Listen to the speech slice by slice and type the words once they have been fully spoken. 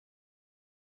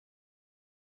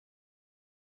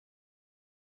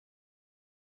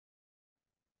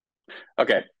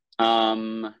Okay.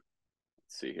 Let's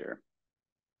see here.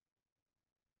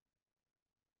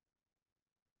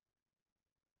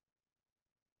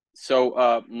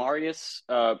 So Marius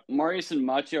and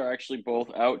Mattia are actually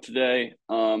both out today.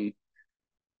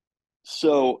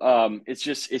 It's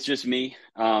just me.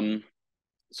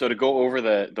 So to go over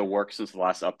the work since the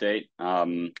last update,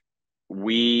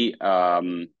 we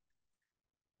um,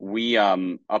 we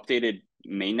updated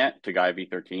mainnet to Gaia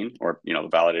v13, or the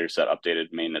validator set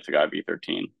updated mainnet to Gaia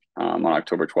v13 on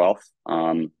October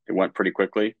 12th. It went pretty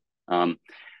quickly.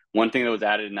 One thing that was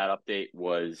added in that update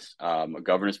was a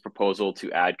governance proposal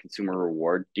to add consumer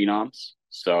reward denoms.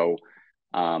 So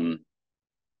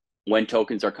when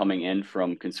tokens are coming in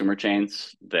from consumer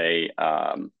chains, they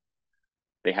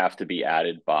have to be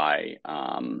added by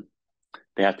a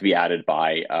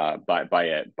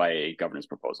governance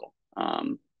proposal.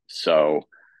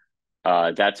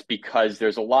 That's because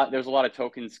there's a lot of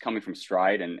tokens coming from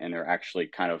Stride, and they're actually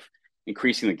kind of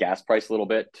increasing the gas price a little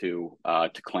bit to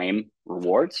claim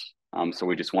rewards. So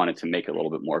we just wanted to make it a little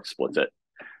bit more explicit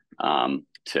to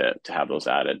have those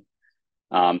added.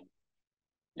 And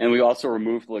we also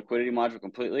removed the liquidity module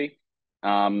completely.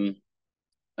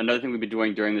 Another thing we've been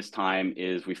doing during this time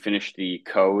is we finished the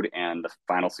code and the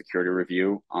final security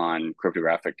review on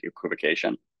cryptographic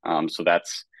equivocation. So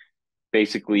that's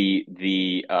basically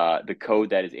the code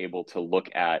that is able to look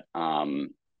at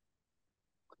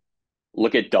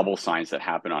double signs that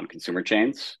happen on consumer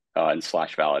chains and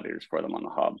slash validators for them on the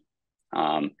hub.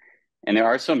 And there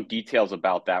are some details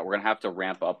about that. We're going to have to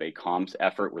ramp up a comms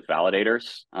effort with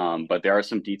validators, but there are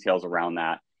some details around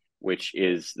that, which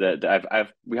is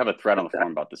that we have a thread on the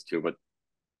forum about this too. But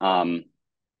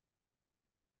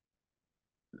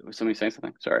was somebody saying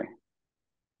something? Sorry.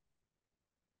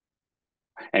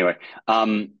 Anyway,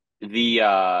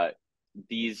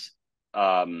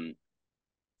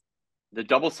 the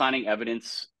double signing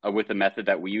evidence with the method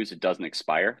that we use, it doesn't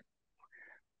expire.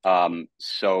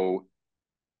 So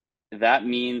that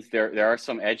means there are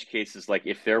some edge cases, like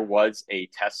if there was a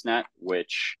test net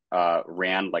which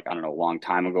ran, like, I don't know, a long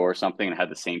time ago or something, and had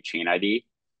the same chain ID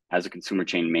as a consumer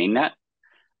chain mainnet,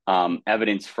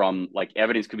 evidence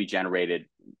could be generated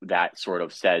that sort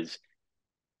of says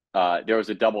there was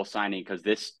a double signing because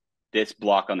this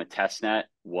block on the test net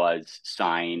was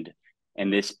signed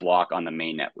and this block on the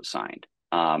mainnet was signed.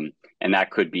 And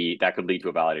that could lead to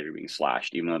a validator being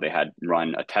slashed, even though they had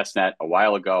run a test net a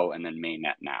while ago and then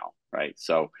mainnet now, right?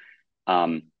 So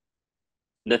the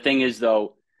thing is,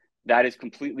 though, that is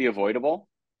completely avoidable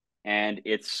and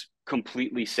it's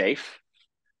completely safe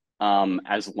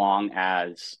as long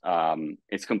as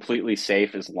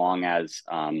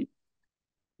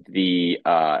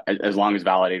as long as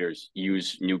validators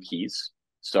use new keys.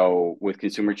 So with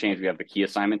consumer chains, we have the key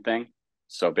assignment thing.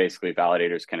 So basically,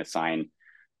 validators can assign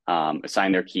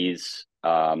their keys,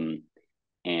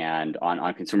 and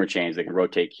on consumer chains, they can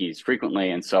rotate keys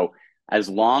frequently. And so as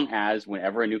long as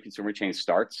whenever a new consumer chain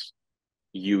starts,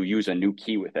 you use a new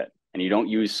key with it, and you don't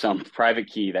use some private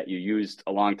key that you used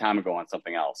a long time ago on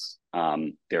something else,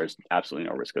 there's absolutely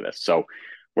no risk of this. So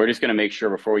we're just going to make sure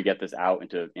before we get this out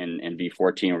in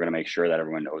V14, we're going to make sure that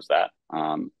everyone knows that.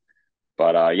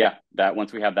 Yeah, that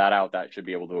once we have that out, that should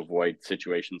be able to avoid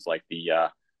situations like the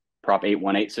Prop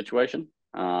 818 situation.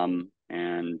 Yeah,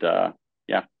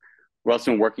 we're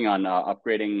also working on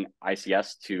upgrading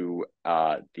ICS to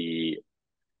the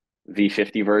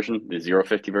V50 version, the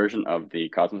 050 version of the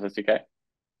Cosmos SDK.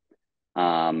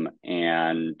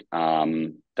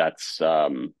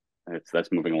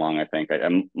 That's moving along, I think.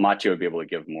 Machi would be able to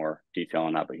give more detail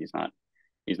on that, but he's not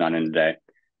in today.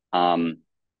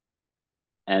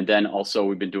 And then also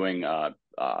we've been doing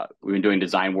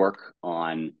design work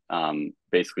on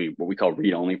basically what we call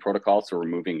read-only protocols, so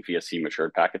removing VSC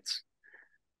matured packets.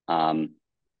 And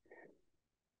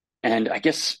I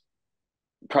guess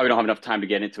probably don't have enough time to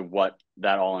get into what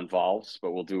that all involves,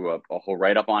 but we'll do a whole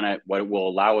write-up on it. What it will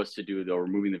allow us to do, though,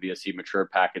 removing the VSC matured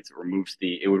packets,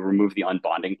 it would remove the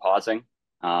unbonding pausing,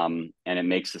 and it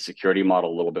makes the security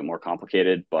model a little bit more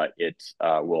complicated, but it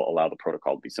will allow the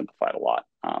protocol to be simplified a lot,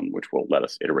 which will let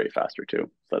us iterate faster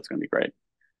too. So that's going to be great.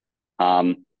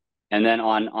 And then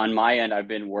on my end, I've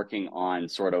been working on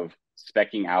sort of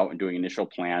speccing out and doing initial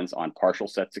plans on partial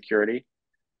set security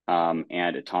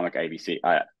and atomic IBC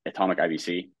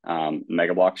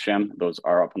megablock shim. Those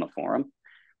are up on the forum.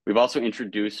 We've also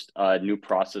introduced a new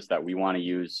process that we want to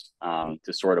use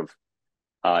to sort of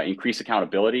increase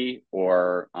accountability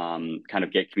or kind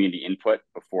of get community input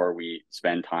before we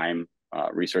spend time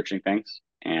researching things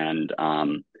and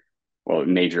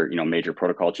major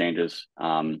protocol changes.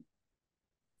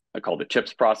 I call it the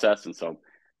CHIPS process, and so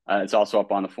It's also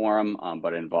up on the forum,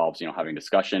 but it involves, having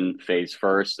discussion phase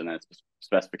first, and then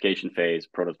specification phase,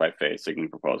 prototype phase, signing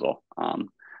proposal.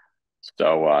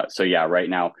 So yeah, right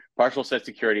now, partial set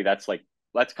security, that's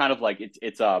kind of like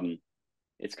it's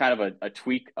kind of a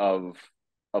tweak of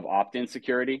opt-in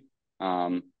security.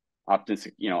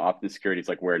 Opt-in security is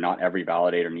like where not every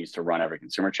validator needs to run every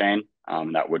consumer chain.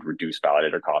 That would reduce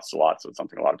validator costs a lot, so it's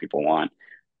something a lot of people want.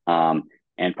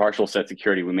 And partial set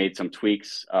security, we made some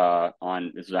tweaks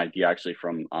on. This is an idea actually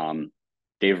from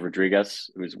David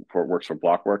Rodriguez, who works for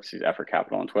Blockworks. He's Effort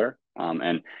Capital on Twitter.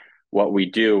 And what we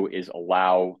do is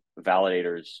allow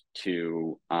validators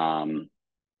to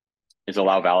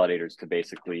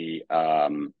basically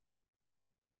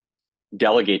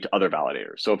delegate to other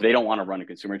validators. So if they don't want to run a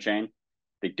consumer chain,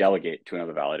 they delegate to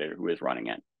another validator who is running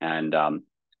it. And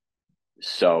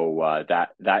so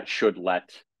that should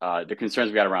let the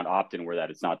concerns we got around opt-in were that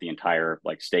it's not the entire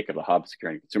stake of the hub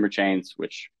securing consumer chains,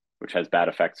 which has bad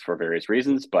effects for various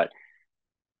reasons. But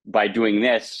by doing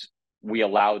this, we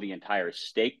allow the entire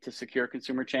stake to secure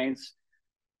consumer chains,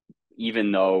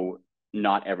 even though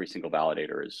not every single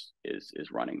validator is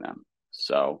running them.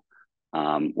 So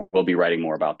we'll be writing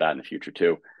more about that in the future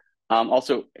too.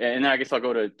 Also, and then I guess I'll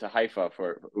go to Haifa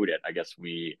for Udit. I guess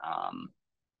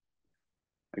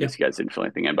I guess you guys didn't fill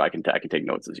anything in, but I can take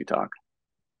notes as you talk.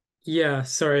 Yeah,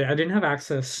 sorry, I didn't have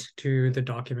access to the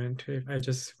document. I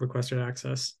just requested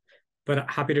access, but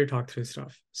happy to talk through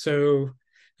stuff. So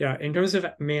yeah, in terms of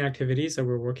main activities that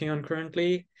we're working on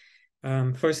currently,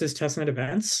 first is testnet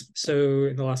events. So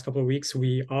in the last couple of weeks,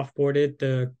 we offboarded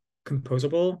the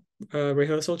composable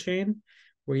rehearsal chain.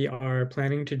 We are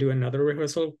planning to do another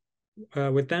rehearsal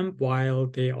with them while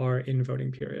they are in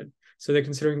voting period. So they're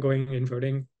considering going in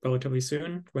voting relatively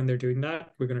soon. When they're doing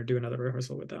that, we're going to do another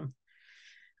rehearsal with them.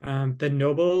 The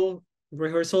Noble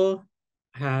rehearsal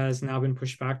has now been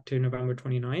pushed back to November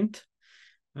 29th.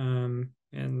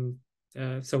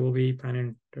 So we'll be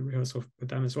planning a rehearsal with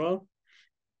them as well.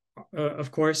 Of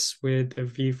course, with the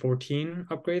V14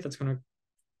 upgrade that's going to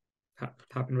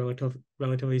happen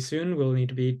relatively soon, we'll need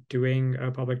to be doing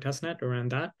a public testnet around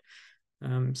that.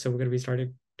 So we're going to be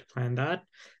starting to plan that.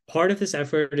 Part of this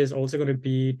effort is also going to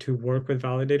be to work with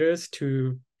validators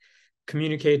to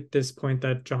communicate this point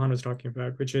that Jahan was talking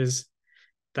about, which is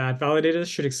that validators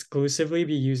should exclusively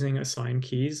be using assigned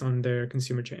keys on their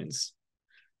consumer chains.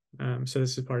 So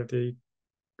this is part of the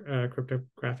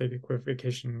cryptographic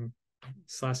equivocation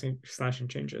slashing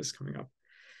changes coming up.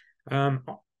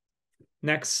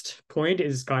 Next point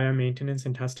is Gaia maintenance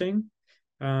and testing.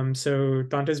 So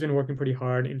Dante's been working pretty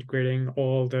hard integrating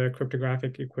all the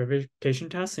cryptographic equivocation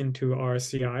tests into our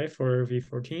CI for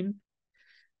V14.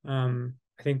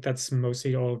 I think that's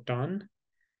mostly all done.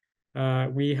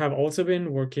 We have also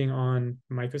been working on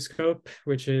Microscope,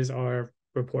 which is our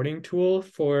reporting tool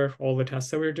for all the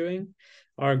tests that we're doing.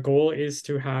 Our goal is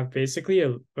to have basically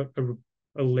a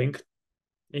link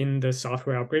in the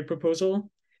software upgrade proposal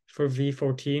for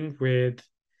V14 with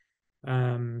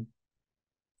the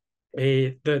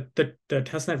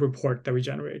testnet report that we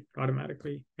generate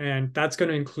automatically. And that's going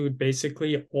to include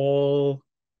basically all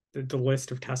the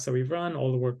list of tests that we've run,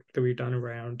 all the work that we've done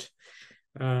around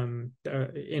both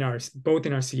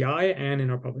in our CI and in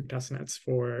our public testnets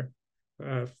for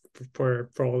all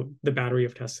the battery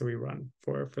of tests that we run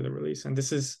for the release. And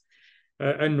this is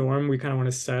a norm we kind of want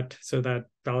to set so that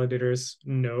validators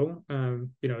know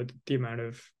the amount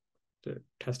of the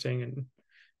testing and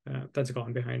that's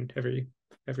gone behind every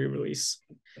release.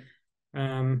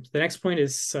 The next point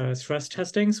is stress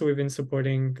testing. So we've been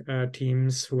supporting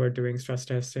teams who are doing stress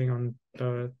testing on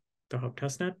the hub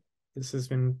testnet. This has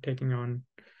been taking on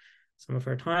some of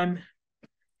our time.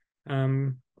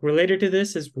 Related to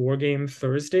this is Wargame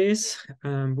Thursdays.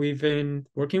 We've been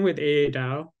working with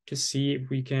AADAO to see if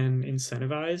we can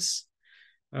incentivize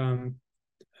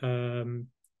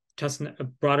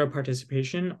testnet, broader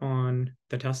participation on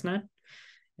the testnet.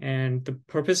 And the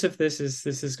purpose of this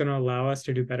is going to allow us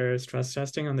to do better stress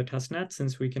testing on the testnet,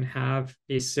 since we can have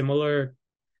a similar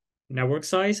network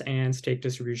size and stake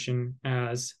distribution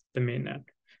as the mainnet.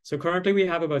 So currently we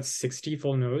have about 60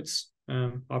 full nodes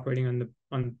operating on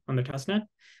the testnet.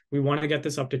 We want to get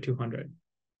this up to 200.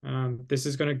 This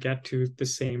is going to get to the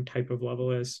same type of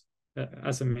level as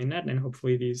a mainnet, and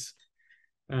hopefully these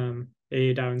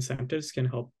AADAO incentives can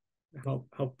help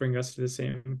bring us to the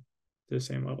same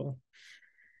level.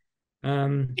 You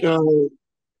mind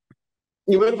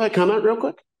if I comment real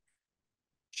quick?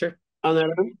 Sure. On that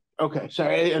end? Okay,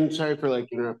 sorry, and sorry for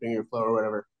interrupting your flow or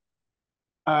whatever.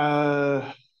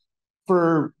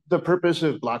 For the purpose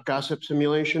of block gossip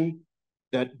simulation,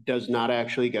 that does not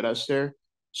actually get us there.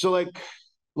 So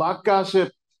block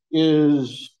gossip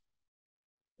is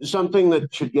something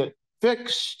that should get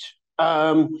fixed.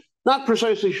 Not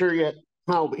precisely sure yet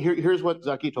how, but here's what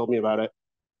Zaki told me about it.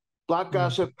 Block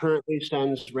Gossip currently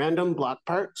sends random block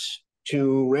parts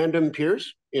to random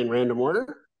peers in random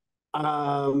order.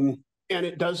 And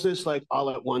it does this like all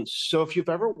at once. So if you've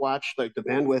ever watched like the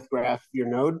bandwidth graph of your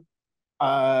node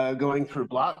going through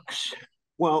blocks,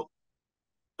 well,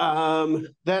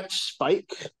 that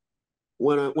spike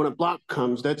when a block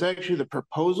comes, that's actually the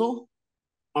proposal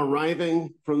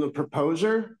arriving from the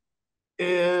proposer.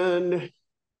 And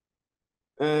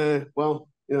well,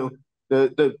 you know,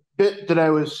 the bit that I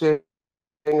was saying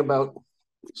about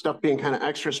stuff being kind of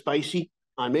extra spicy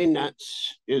on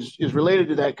mainnets is related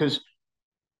to that, because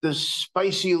the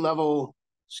spicy level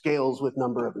scales with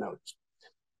number of nodes.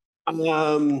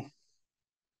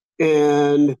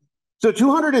 And so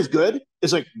 200 is good.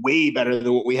 It's like way better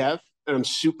than what we have. And I'm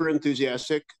super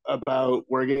enthusiastic about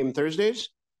Wargame Thursdays.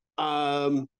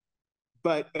 But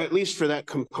at least for that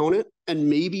component, and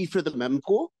maybe for the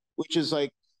mempool, which is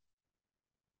like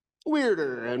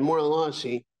weirder and more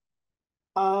lossy,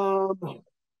 I'm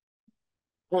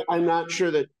not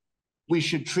sure that we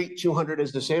should treat 200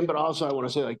 as the same, but also I want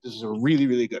to say like this is a really,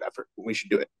 really good effort. We should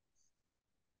do it.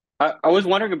 I was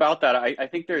wondering about that. I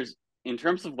think there's, in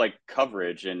terms of like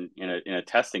coverage and in a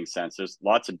testing sense, there's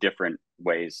lots of different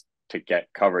ways to get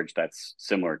coverage that's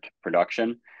similar to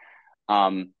production.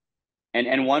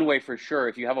 And one way for sure,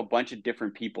 if you have a bunch of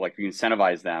different people, like you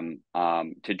incentivize them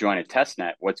to join a test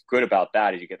net, what's good about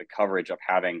that is you get the coverage of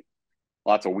having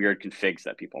lots of weird configs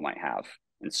that people might have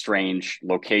and strange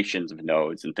locations of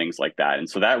nodes and things like that. And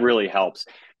so that really helps.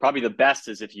 Probably the best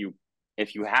is if you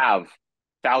have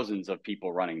thousands of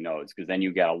people running nodes, because then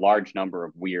you get a large number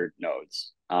of weird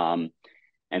nodes. And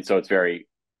so it's very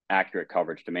accurate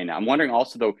coverage to mainnet. I'm wondering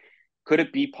also though, could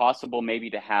it be possible maybe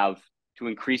to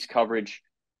increase coverage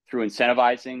through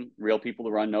incentivizing real people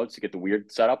to run nodes to get the weird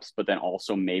setups, but then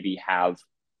also maybe have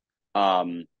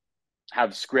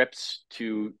scripts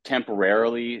to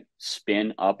temporarily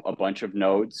spin up a bunch of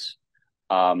nodes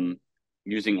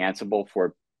using Ansible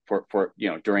for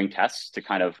during tests to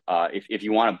kind of if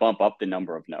you want to bump up the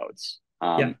number of nodes.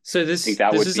 So this think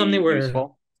that this would is be something where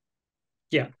useful.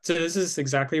 So this is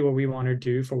exactly what we want to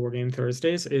do for Wargame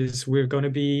Thursdays. Is we're going to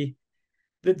be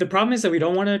the problem is that we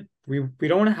don't want to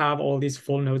have all these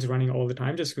full nodes running all the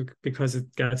time, just because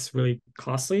it gets really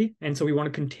costly. And so we want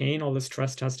to contain all the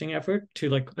stress testing effort to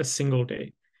like a single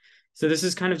day. So this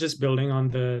is kind of just building on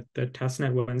the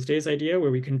testnet Wednesdays idea,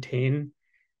 where we contain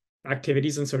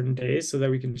activities on certain days so that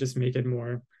we can just make it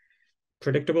more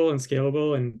predictable and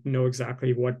scalable and know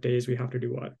exactly what days we have to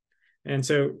do what. And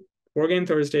so Wargame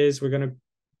Thursdays, we're going to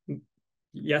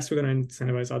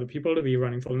incentivize other people to be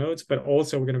running full nodes, but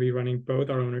also we're going to be running both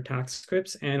our own attack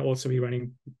scripts and also be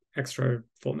running extra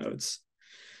full nodes.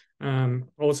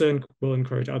 Also, we'll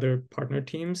encourage other partner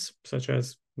teams, such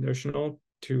as Notional,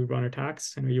 to run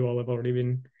attacks. I know you all have already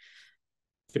been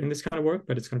doing this kind of work,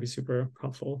 but it's going to be super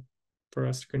helpful for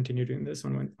us to continue doing this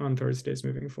on Thursdays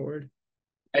moving forward.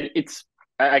 And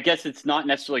I guess it's not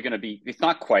necessarily going to be, it's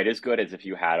not quite as good as if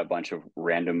you had a bunch of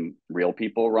random real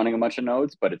people running a bunch of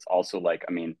nodes, but it's also like,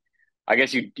 I mean, I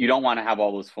guess you don't want to have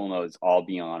all those full nodes all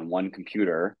be on one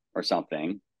computer or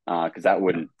something, because that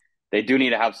wouldn't, they do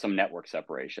need to have some network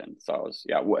separation. So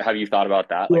have you thought about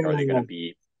that? Like, are they going to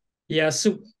be? Yeah,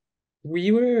 so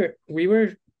we were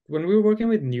when we were working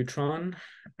with Neutron,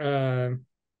 when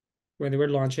they were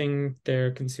launching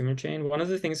their consumer chain, one of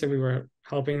the things that we were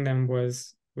helping them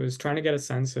was trying to get a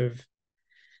sense of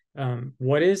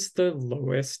what is the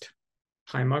lowest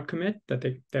time commit that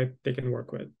they can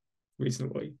work with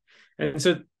reasonably. And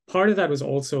so part of that was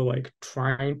also like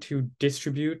trying to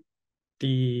distribute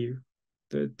the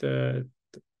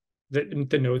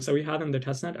nodes that we had in the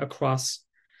testnet across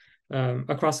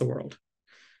the world.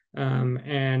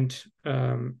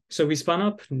 So we spun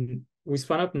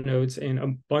up nodes in a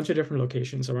bunch of different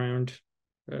locations around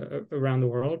the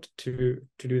world to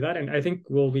do that. And I think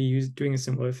we'll be doing a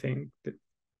similar thing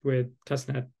with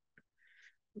testnet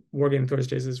Wargame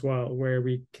Thursdays as well, where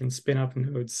we can spin up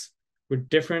nodes with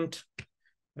different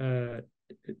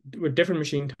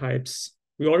machine types.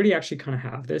 We already actually kind of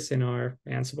have this in our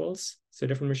Ansibles. So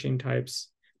different machine types,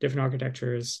 different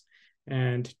architectures,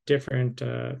 and different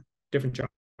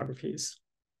geographies.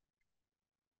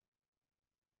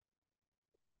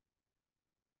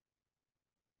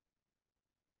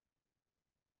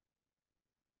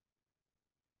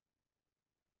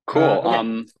 Cool.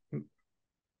 Okay.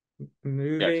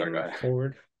 Moving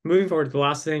forward, the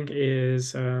last thing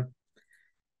is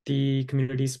the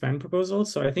community spend proposal.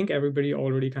 So I think everybody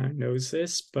already kind of knows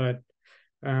this, but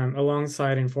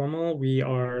Alongside informal, we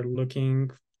are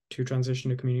looking to transition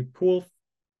to community pool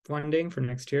funding for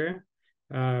next year.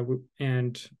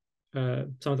 And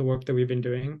some of the work that we've been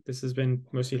doing, this has been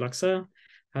mostly Lexa,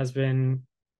 has been,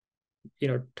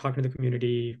 talking to the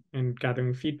community and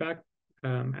gathering feedback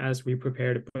as we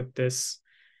prepare to put this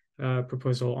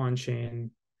proposal on chain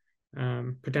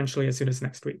potentially as soon as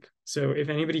next week. So if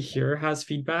anybody here has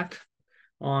feedback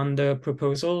on the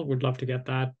proposal, would love to get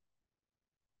that,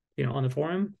 on the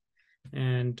forum.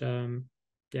 And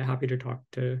yeah, happy to talk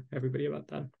to everybody about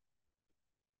that.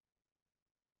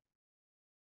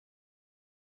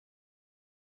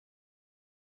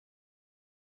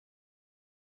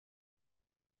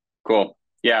 Cool.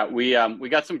 Yeah, we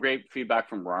got some great feedback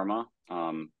from Rarma.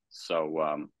 So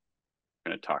I'm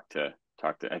gonna talk to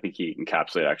I think he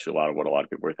encapsulated actually a lot of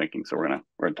people were thinking. So we're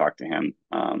gonna talk to him.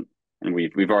 And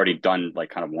we've already done like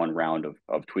kind of one round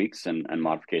of tweaks and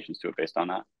modifications to it based on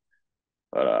that.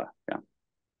 But yeah.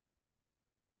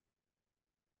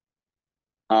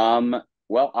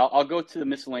 Well, I'll go to the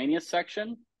miscellaneous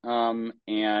section. And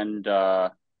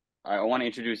I want to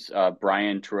introduce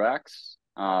Brian Truax.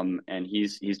 And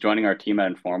he's joining our team at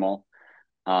Informal.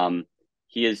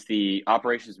 He is the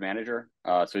operations manager,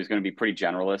 so he's going to be pretty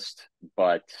generalist,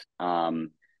 but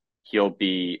he'll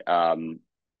be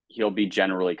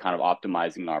generally kind of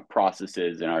optimizing our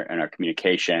processes and our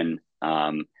communication.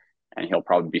 And he'll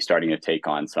probably be starting to take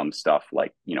on some stuff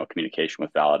like, communication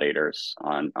with validators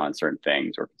on certain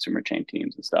things or consumer chain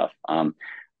teams and stuff.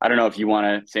 I don't know if you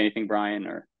want to say anything, Brian,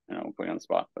 or we'll put you on the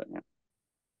spot, but yeah.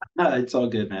 No, it's all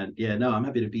good, man. Yeah, no, I'm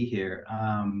happy to be here.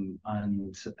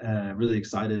 And really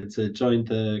excited to join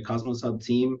the Cosmos Hub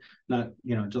team. Not,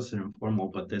 just an informal,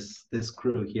 but this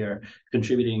crew here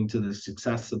contributing to the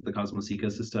success of the Cosmos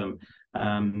ecosystem.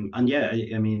 And yeah,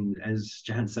 I mean, as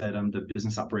Jahan said, I'm the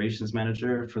business operations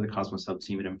manager for the Cosmos Hub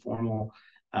team at Informal.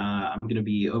 I'm going to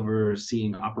be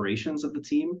overseeing operations of the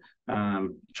team,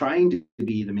 trying to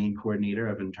be the main coordinator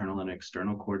of internal and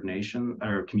external coordination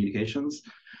or communications,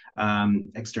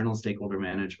 external stakeholder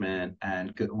management,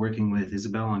 and working with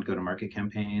Isabel on go-to-market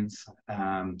campaigns.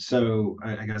 So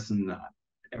I guess in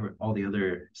all the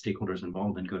other stakeholders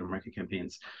involved in go-to-market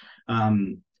campaigns.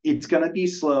 It's going to be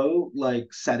slow,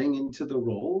 like setting into the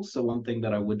role. So one thing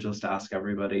that I would just ask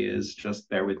everybody is just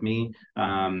bear with me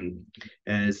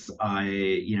as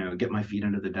I, get my feet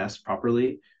under the desk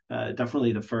properly.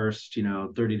 Definitely the first,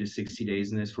 30 to 60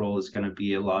 days in this role is going to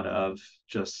be a lot of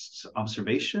just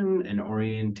observation and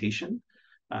orientation.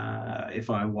 If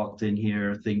I walked in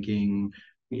here thinking,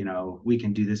 we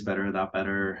can do this better, that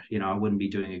better, I wouldn't be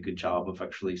doing a good job of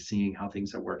actually seeing how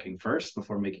things are working first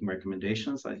before making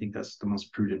recommendations. I think that's the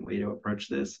most prudent way to approach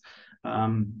this.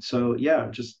 So yeah,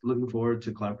 just looking forward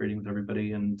to collaborating with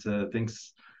everybody, and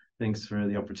thanks for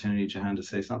the opportunity, Jahan, to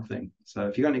say something. So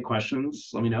if you got any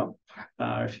questions, let me know.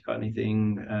 If you got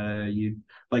anything you'd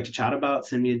like to chat about,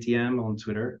 send me a DM on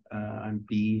Twitter. I'm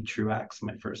B Truax,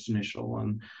 my first initial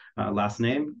and last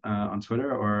name on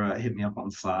Twitter, or hit me up on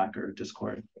Slack or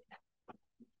Discord.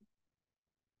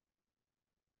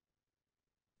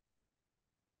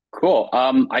 Cool.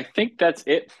 I think that's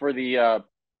it for the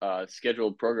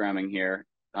scheduled programming here.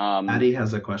 Adi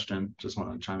has a question. Just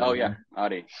want to chime in. Oh yeah,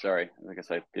 Adi. Sorry, I guess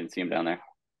I didn't see him down there.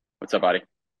 What's up, Adi?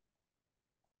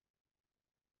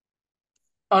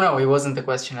 Oh no, it wasn't the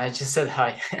question. I just said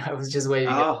hi. I was just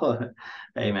waving. Oh,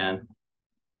 hey man.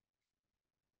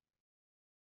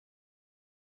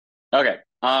 Okay.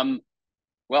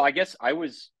 Well, I guess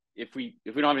if we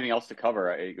don't have anything else to cover,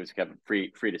 it was kind of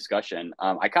free discussion.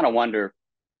 I kind of wonder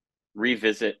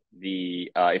revisit the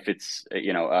if it's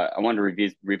I want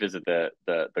to revisit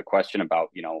the question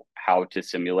about how to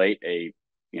simulate a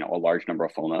large number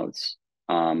of full nodes.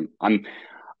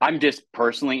 I'm just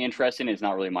personally interested. It's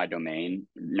not really my domain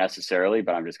necessarily,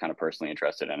 but I'm just kind of personally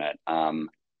interested in it.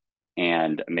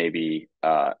 And maybe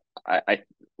I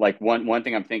like one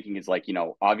thing I'm thinking is like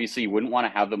obviously you wouldn't want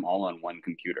to have them all on one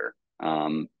computer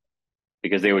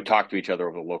because they would talk to each other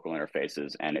over the local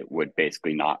interfaces, and it would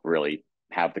basically not really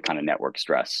have the kind of network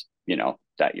stress,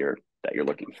 that you're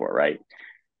looking for, right?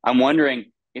 I'm wondering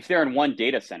if they're in one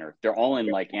data center, they're all in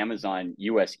like Amazon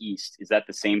US East. Is that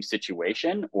the same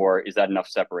situation, or is that enough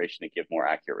separation to give more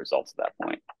accurate results at that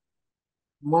point?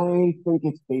 I think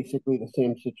it's basically the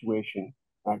same situation,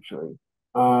 actually.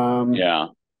 Yeah.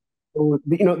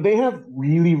 They have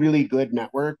really, really good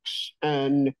networks.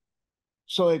 And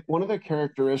so like one of the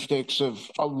characteristics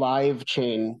of a live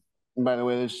chain, and by the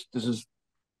way, this is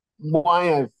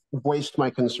why I've voiced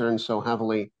my concern so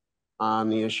heavily on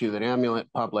the issue that Amulet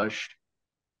published,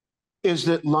 is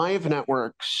that live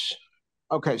networks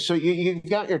Okay, so you've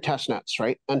got your test nets,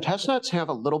 right? And test nets have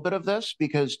a little bit of this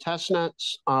because test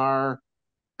nets are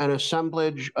an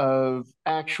assemblage of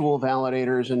actual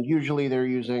validators, and usually they're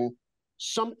using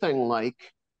something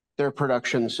like their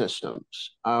production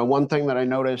systems. One thing that I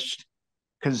noticed,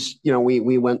 because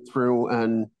we went through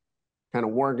and kind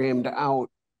of war gamed out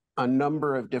a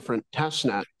number of different test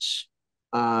nets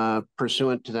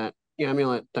pursuant to that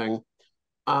amulet thing,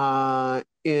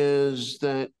 is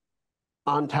that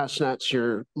on test nets,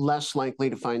 you're less likely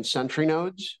to find sentry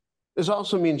nodes. This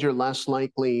also means you're less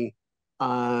likely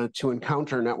to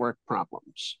encounter network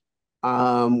problems.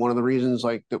 One of the reasons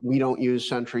that we don't use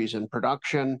sentries in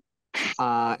production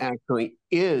actually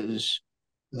is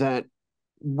that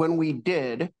when we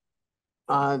did,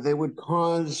 they would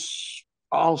cause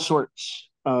all sorts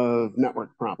of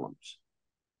network problems.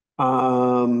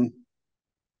 And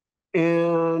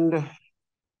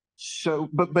so,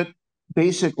 but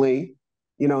basically,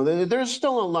 there's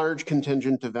still a large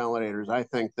contingent of validators, I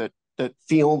think, that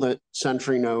feel that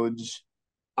sentry nodes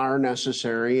are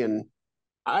necessary. And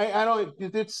I don't,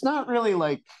 it's not really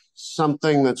like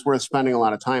something that's worth spending a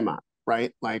lot of time on,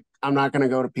 right? Like, I'm not going to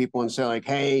go to people and say like,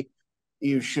 hey,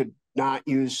 you should not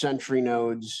use sentry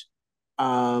nodes.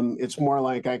 It's more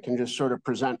like I can just sort of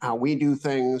present how we do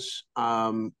things,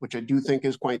 which I do think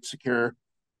is quite secure.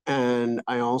 And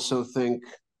I also think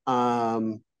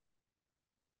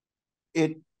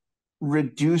it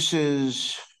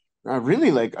reduces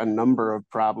really like a number of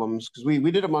problems, because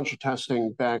we did a bunch of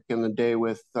testing back in the day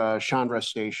with Chandra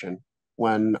Station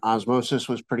when Osmosis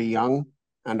was pretty young,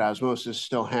 and Osmosis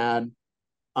still had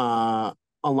a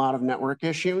lot of network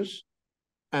issues.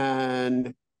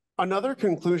 And another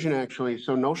conclusion, actually,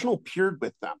 so Notional peered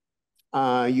with them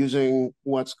using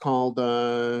what's called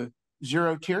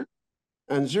zero tier.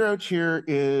 And zero tier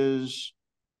is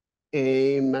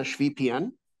a mesh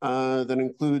VPN that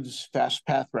includes fast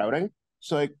path routing.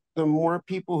 So like the more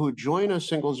people who join a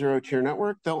single zero tier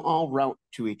network, they'll all route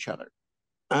to each other.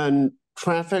 And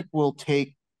traffic will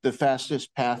take the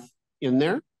fastest path in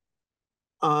there.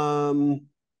 And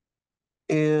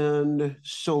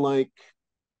so like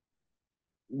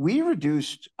we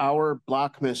reduced our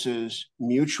block misses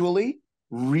mutually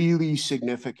really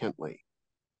significantly.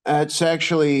 It's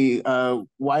actually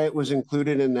why it was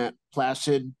included in that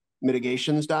Placid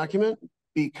mitigations document,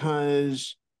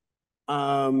 because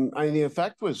the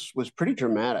effect was pretty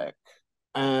dramatic.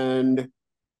 And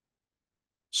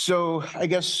so I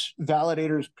guess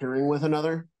validators peering with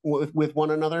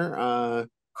one another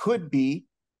could be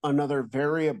another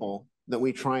variable that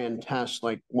we try and test,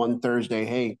 like one Thursday,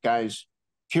 hey guys,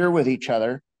 peer with each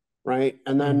other, right?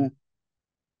 And then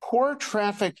pour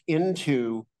traffic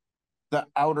into the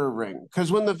outer ring.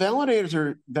 Because when the validators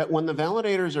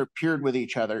are peered with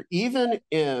each other, even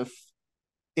if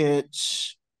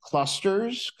it's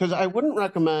clusters, because I wouldn't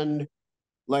recommend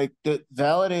like the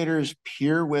validators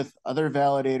peer with other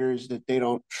validators that they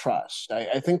don't trust.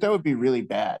 I think that would be really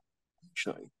bad,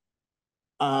 actually.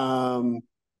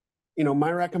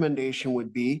 My recommendation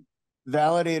would be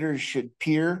validators should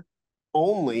peer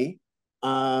only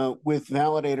with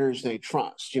validators they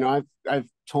trust. I've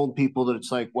told people that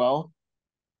it's like, well,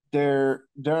 there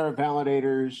are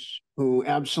validators who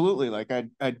absolutely, like,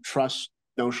 I'd trust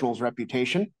Notional's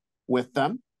reputation with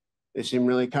them. They seem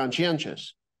really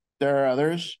conscientious. There are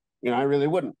others, I really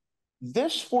wouldn't.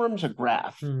 This forms a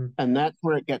graph, and that's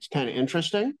where it gets kind of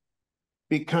interesting,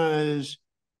 because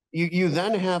you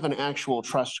then have an actual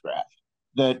trust graph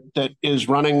that is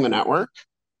running the network,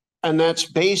 and that's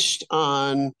based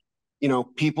on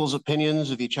people's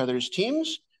opinions of each other's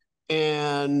teams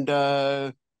and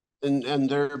their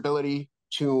ability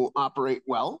to operate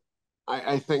well.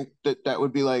 I think that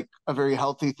would be like a very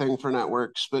healthy thing for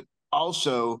networks, but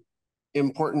also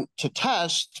important to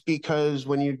test, because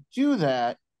when you do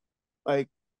that, like,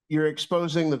 you're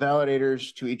exposing the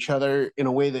validators to each other in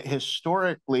a way that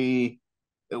historically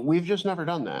we've just never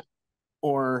done that.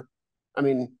 Or, I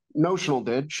mean, Notional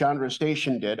did, Chandra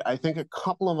Station did. I think a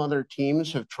couple of other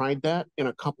teams have tried that in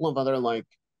a couple of other like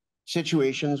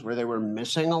situations where they were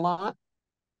missing a lot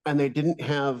and they didn't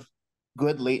have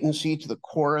good latency to the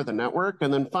core of the network.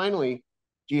 And then finally,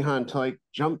 Jihan, to like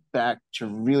jump back to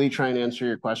really try and answer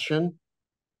your question,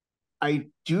 I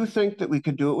do think that we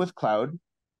could do it with cloud.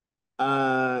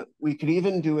 We could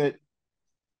even do it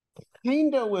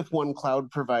kind of with one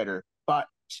cloud provider, but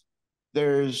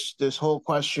there's this whole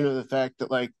question of the fact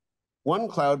that like one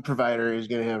cloud provider is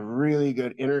going to have really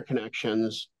good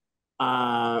interconnections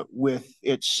with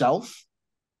itself.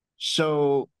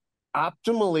 So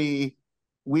optimally,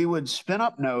 we would spin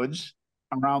up nodes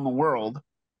around the world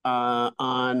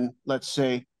on, let's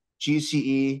say,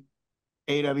 GCE,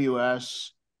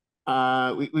 AWS.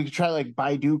 We could try like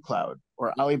Baidu Cloud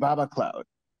or Alibaba Cloud.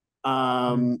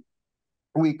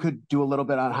 We could do a little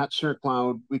bit on Hetsner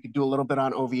Cloud. We could do a little bit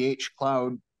on OVH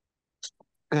Cloud,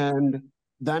 and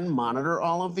then monitor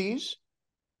all of these.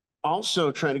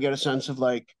 Also, trying to get a sense of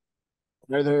like,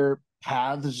 are there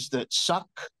paths that suck?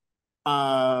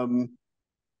 And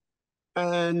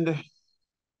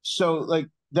so like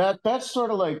that's sort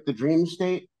of like the dream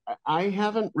state. I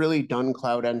haven't really done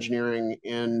cloud engineering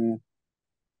in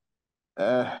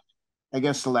I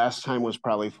guess the last time was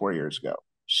probably 4 years ago.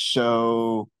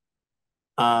 So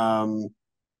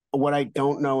what I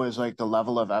don't know is like the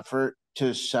level of effort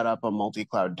to set up a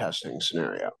multi-cloud testing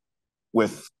scenario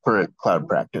with current cloud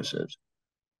practices.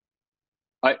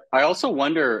 I also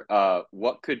wonder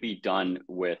what could be done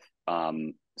with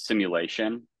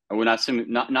simulation. Well, not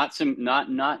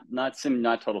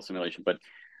total simulation, but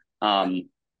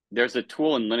there's a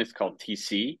tool in Linux called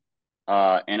TC,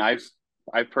 and I've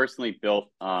personally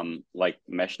built like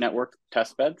mesh network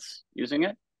test beds using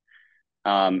it,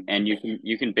 and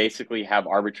you can basically have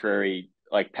arbitrary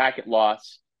like packet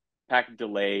loss, packet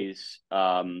delays,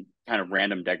 kind of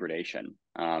random degradation,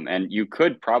 and you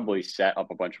could probably set up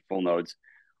a bunch of full nodes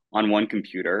on one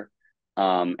computer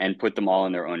and put them all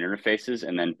in their own interfaces,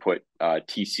 and then put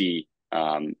TC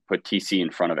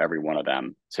in front of every one of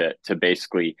them to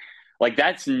basically, like,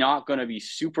 that's not going to be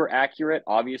super accurate,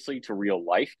 obviously, to real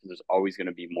life, because there's always going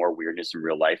to be more weirdness in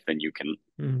real life than you can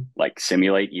like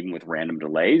simulate, even with random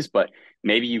delays. But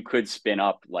maybe you could spin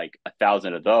up like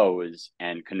 1,000 of those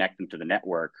and connect them to the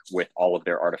network with all of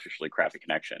their artificially crappy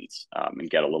connections, and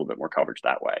get a little bit more coverage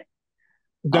that way.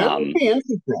 That would be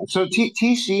interesting. So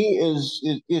TC is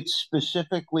it's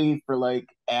specifically for like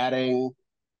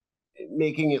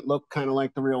making it look kind of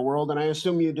like the real world. And I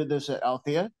assume you did this at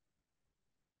Althea.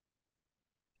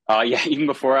 Yeah, even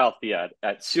before Althea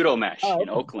at Pseudomesh in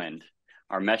Oakland,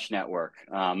 our mesh network.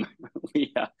 I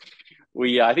think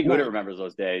Uda remembers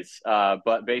those days.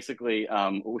 But basically,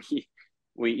 I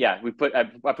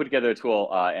put together a tool,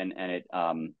 and it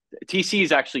TC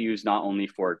is actually used not only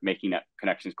for making net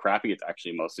connections crappy. It's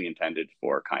actually mostly intended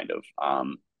for kind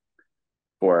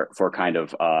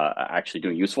of actually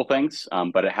doing useful things.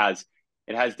 But it has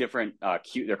different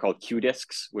they're called Q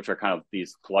disks, which are kind of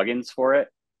these plugins for it.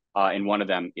 And one of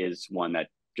them is one that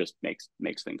just makes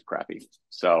things crappy.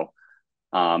 So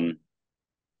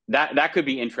that could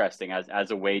be interesting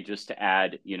as a way just to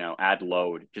add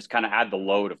load, just kind of add the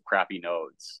load of crappy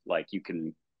nodes. Like you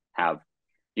could have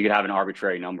an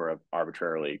arbitrary number of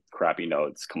arbitrarily crappy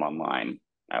nodes come online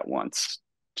at once,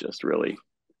 just really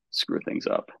screw things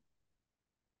up.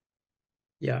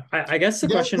 Yeah, I guess the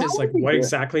question is like what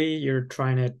exactly you're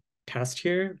trying to test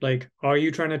here. Like, are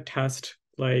you trying to test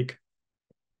like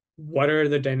what are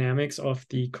the dynamics of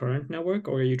the current network,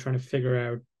 or are you trying to figure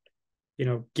out,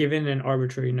 given an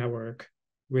arbitrary network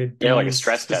with these like a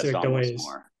stress specific test delays? Almost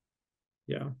more.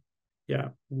 Yeah.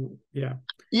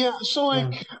 So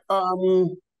like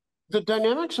the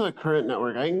dynamics of the current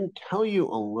network, I can tell you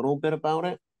a little bit about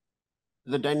it.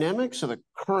 The dynamics of the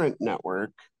current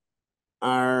network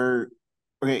are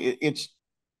it's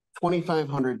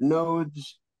 2,500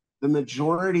 nodes. The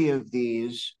majority of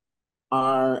these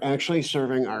are actually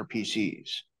serving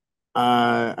RPCs.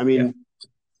 At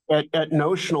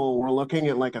notional, we're looking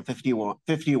at like a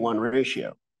 51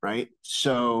 ratio, right?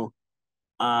 So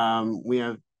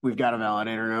we've got a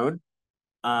validator node,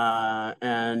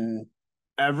 and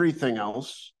everything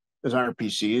else is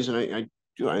RPCs, and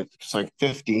it's like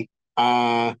 50.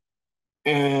 And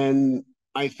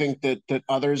I think that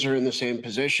others are in the same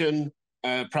position.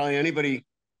 Probably anybody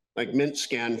like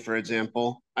MintScan, for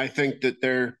example. I think that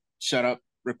their setup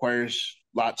requires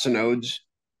lots of nodes.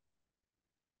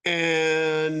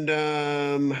 And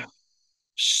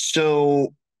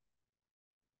so,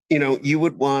 you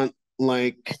would want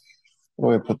like,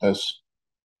 where do I put this?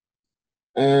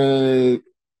 Well,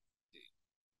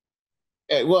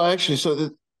 actually, so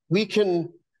that we can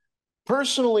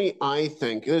personally, I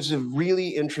think there's a really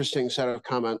interesting set of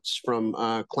comments from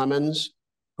Clemens,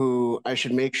 who I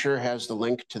should make sure has the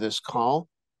link to this call.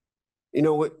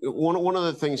 One of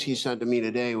the things he said to me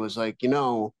today was like,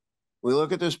 we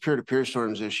look at this peer-to-peer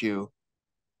storms issue,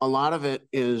 a lot of it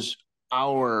is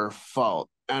our fault.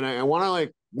 And I want to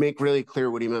like make really clear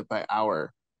what he meant by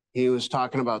our. He was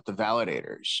talking about the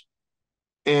validators.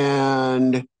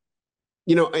 And,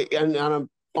 and on a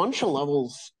bunch of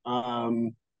levels,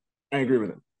 I agree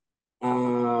with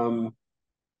him.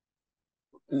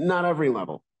 Not every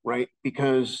level, right?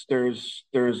 Because there's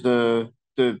the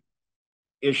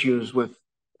issues with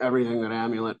everything that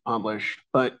Amulet published,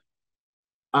 but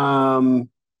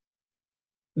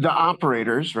the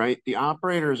operators, right? The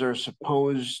operators are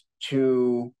supposed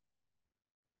to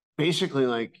basically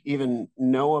like even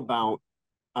know about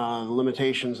the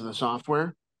limitations of the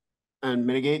software and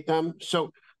mitigate them.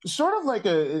 So sort of like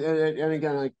and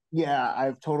again, like, yeah,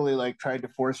 I've totally like tried to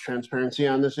force transparency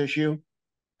on this issue,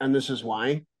 and this is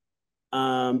why.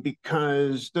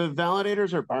 Because the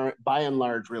validators are by and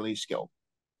large really skilled.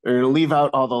 They're going to leave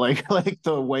out all the like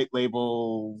the white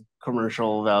label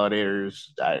commercial validators.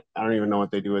 I don't even know what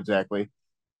they do exactly.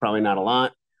 Probably not a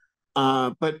lot.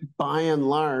 But by and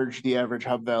large, the average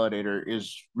hub validator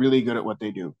is really good at what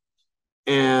they do.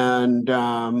 And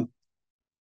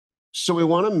so we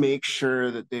want to make sure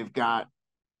that they've got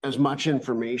as much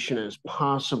information as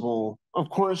possible, of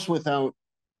course, without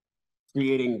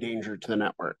creating danger to the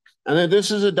network. And then this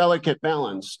is a delicate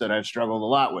balance that I've struggled a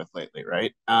lot with lately,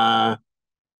 right?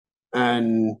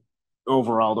 And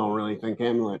overall don't really think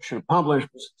Amulet should have published,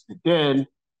 but since it did,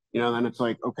 then it's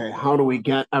like, okay, how do we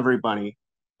get everybody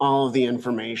all of the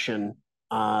information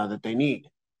that they need?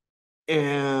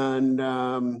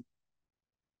 And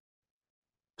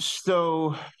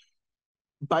so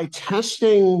by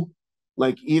testing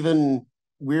like even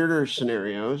weirder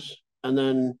scenarios and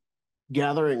then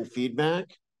gathering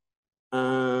feedback,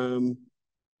 well,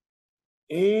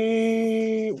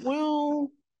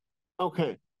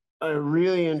 okay,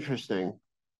 really interesting.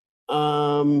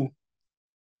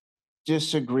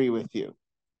 Disagree with you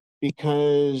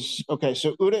because, okay,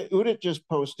 so Udit just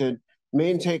posted,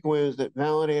 main takeaway is that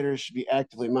validators should be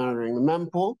actively monitoring the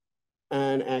mempool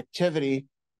and activity,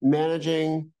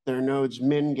 managing their node's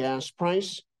min gas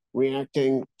price,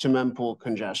 reacting to mempool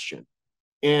congestion.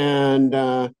 And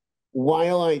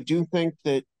while I do think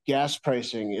that gas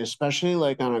pricing, especially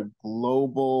like on a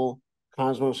global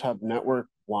Cosmos Hub network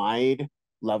wide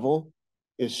level,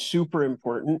 is super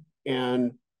important,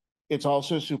 and it's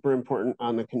also super important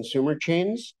on the consumer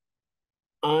chains,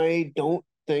 I don't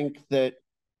think that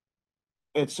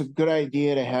it's a good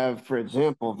idea to have, for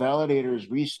example,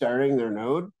 validators restarting their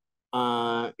node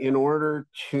in order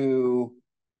to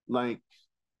like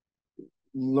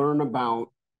learn about,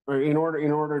 or in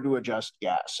order to adjust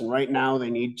gas. And right now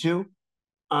they need to.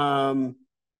 But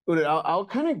I'll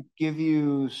kind of give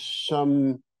you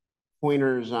some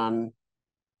pointers on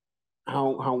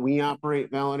how we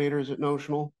operate validators at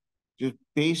Notional. Just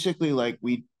basically like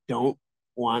we don't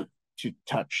want to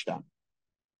touch them.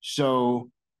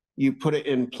 So you put it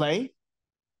in play,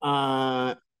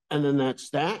 and then that's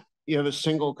that. You have a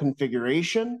single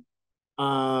configuration.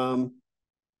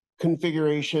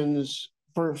 Configurations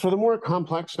for the more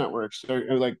complex networks,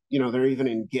 they're like, they're even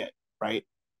in Git, right?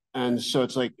 And so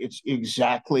it's like, it's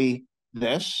exactly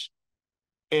this.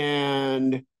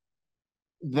 And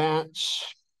that's,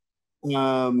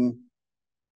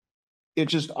 it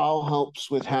just all helps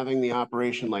with having the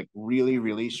operation like really,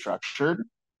 really structured.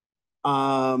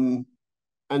 And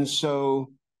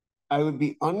so I would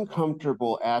be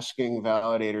uncomfortable asking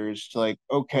validators to like,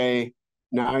 okay,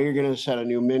 now you're going to set a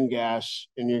new min gas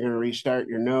and you're going to restart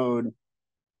your node.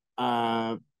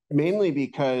 Mainly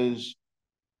because,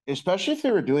 especially if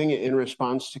they were doing it in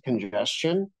response to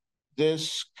congestion,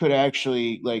 this could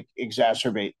actually like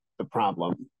exacerbate the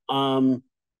problem. I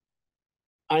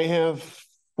have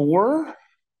 4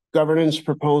 governance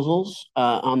proposals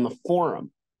on the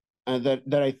forum that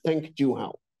I think do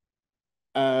help.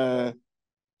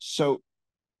 So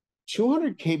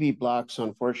 200 KB blocks,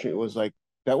 unfortunately,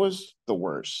 that was the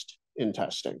worst in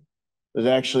testing. It was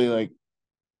actually like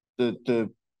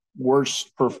the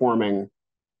worst performing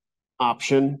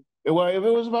option. It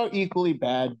was about equally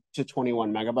bad to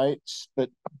 21 megabytes, but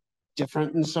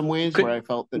different in some ways. Where I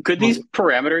felt that could these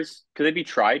parameters they be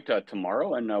tried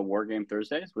tomorrow in War Game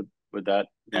Thursdays? Would that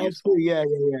be useful? Yeah.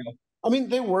 I mean,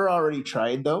 they were already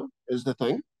tried though, is the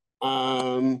thing.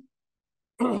 And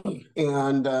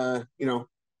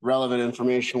relevant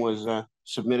information was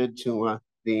submitted to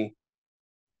the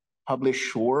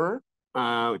publisher,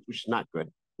 which is not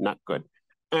good,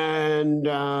 And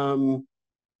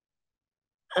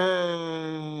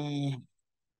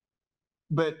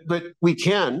but we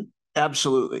can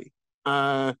absolutely.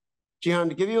 Jihan,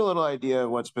 to give you a little idea of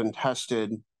what's been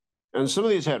tested, and some of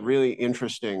these had really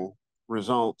interesting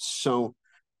results. So,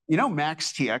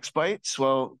 max TX bytes.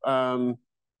 Well,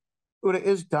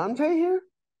 is Dante here?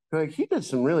 Like, he did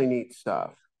some really neat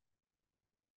stuff.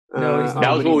 No, he's that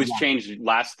not. was what was changed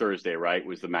last Thursday, right?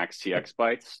 Was the max TX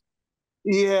bytes?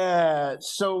 Yeah.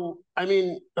 So, I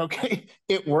mean, okay,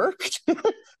 it worked.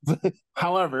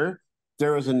 However,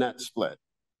 there was a net split.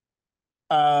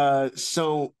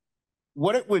 So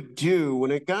what it would do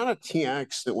when it got a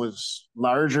TX that was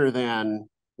larger than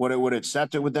what it would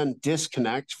accept, it would then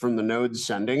disconnect from the node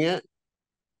sending it.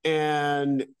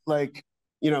 And like,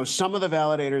 some of the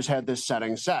validators had this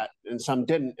setting set and some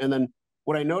didn't. And then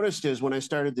what I noticed is when I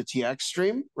started the TX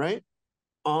stream, right?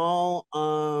 It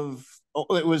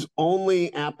was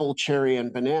only apple, cherry,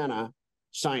 and banana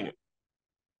signing.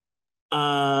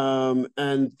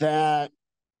 And that,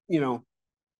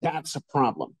 that's a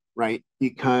problem, right?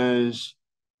 Because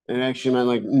it actually meant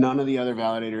like none of the other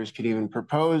validators could even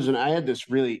propose. And I had this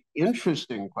really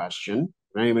interesting question.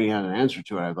 If anybody has an answer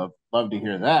to it, I'd love to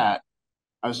hear that.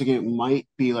 I was thinking it might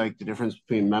be like the difference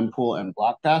between mempool and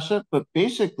block gossip, but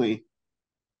basically,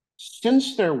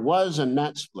 since there was a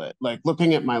net split, like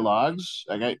looking at my logs,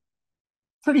 like I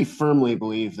pretty firmly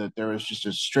believe that there was just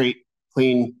a straight,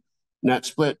 clean net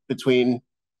split between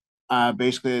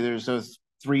basically there's those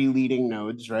three leading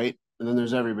nodes, right? And then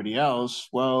there's everybody else.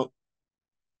 Well,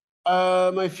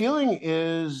 my feeling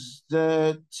is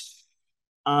that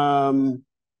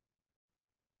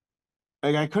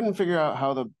like I couldn't figure out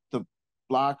how the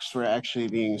blocks were actually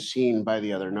being seen by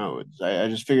the other nodes. I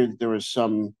just figured there was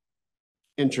some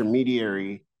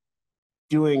intermediary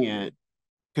doing it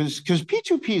because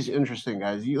P2P is interesting,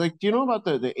 guys. Do you know about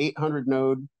the 800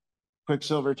 node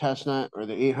Quicksilver testnet or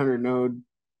the 800 node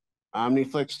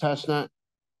OmniFlix testnet?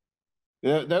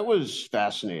 That was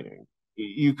fascinating.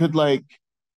 You could like,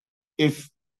 if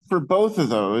for both of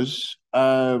those,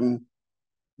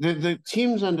 the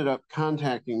teams ended up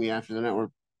contacting me after the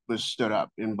network was stood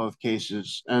up in both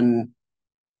cases. And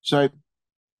so I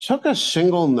took a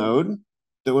single node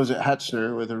that was at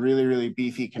Hetzner with a really, really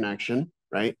beefy connection,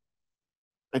 right?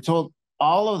 I told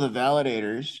all of the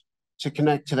validators to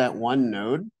connect to that one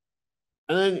node.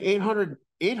 And then 800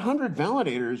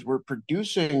 validators were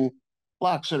producing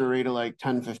blocks at a rate of like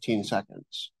 10, 15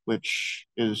 seconds, which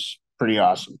is pretty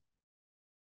awesome.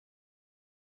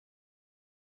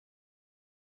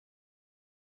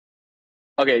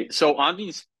 Okay, so on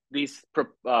the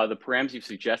params you've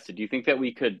suggested, do you think that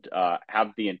we could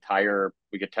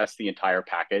we could test the entire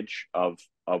package of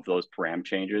those param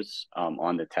changes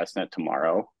on the testnet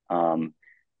tomorrow, and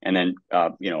then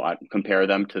compare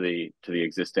them to the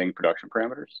existing production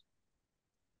parameters?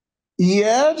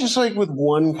 Yeah, just like with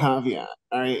one caveat.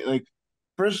 All right, like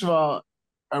first of all,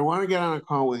 I want to get on a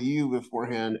call with you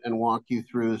beforehand and walk you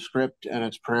through the script and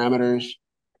its parameters.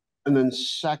 And then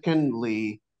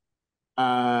secondly,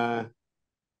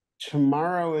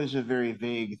 tomorrow is a very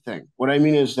vague thing. What I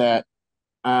mean is that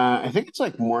I think it's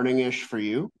like morning-ish for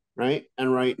you, right?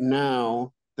 And right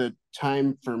now, the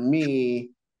time for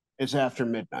me is after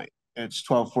midnight. It's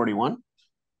 12:41.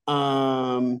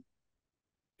 Um,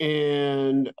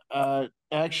 and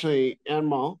actually,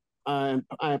 Anmal, I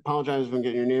apologize if I'm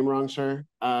getting your name wrong, sir.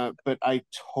 But I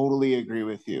totally agree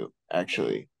with you,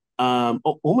 actually.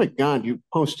 Oh my God, you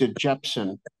posted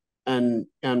Jepson, and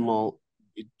Anmal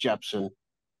Jepson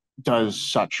does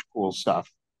such cool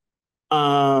stuff.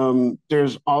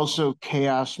 There's also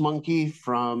Chaos Monkey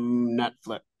from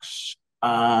Netflix,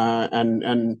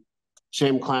 and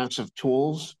same class of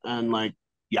tools, and like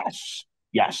yes,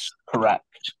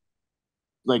 correct,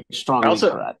 like strongly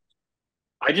correct.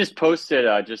 I just posted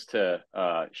just to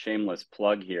shameless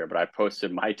plug here, but I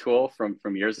posted my tool from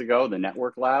years ago, the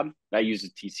Network Lab. That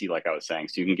uses TC, like I was saying,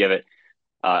 so you can give it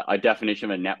a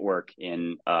definition of a network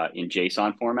in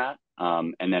JSON format,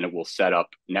 and then it will set up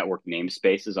network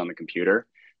namespaces on the computer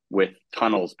with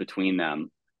tunnels between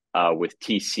them, with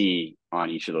TC on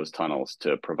each of those tunnels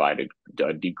to provide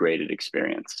a degraded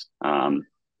experience.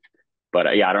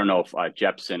 But yeah, I don't know if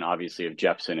Jepson, obviously, if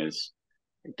Jepson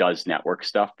does network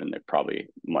stuff, then they're probably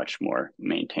much more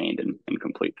maintained and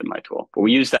complete than my tool. But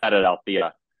we use that at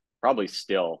Althea probably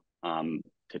still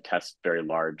to test very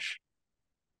large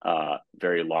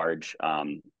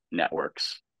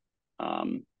networks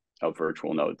of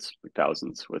virtual nodes, like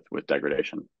thousands with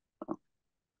degradation.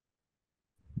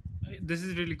 This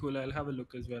is really cool. I'll have a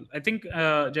look as well. I think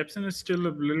Jepson is still a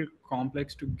little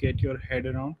complex to get your head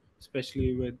around,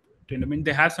 especially with Tendermint.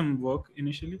 They have some work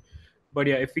initially, but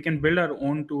yeah, if we can build our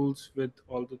own tools with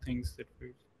all the things that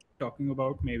we're talking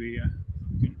about, maybe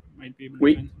might be able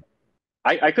to find.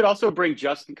 I could also bring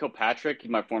Justin Kilpatrick,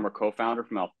 my former co-founder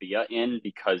from Althea, in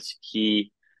because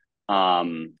he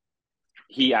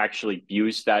actually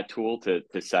used that tool to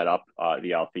set up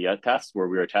the Althea test where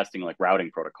we were testing like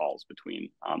routing protocols between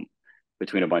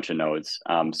a bunch of nodes.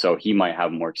 So he might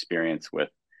have more experience with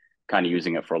kind of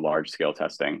using it for large scale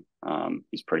testing.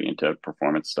 He's pretty into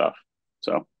performance stuff.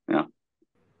 So yeah.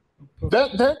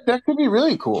 That could be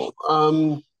really cool.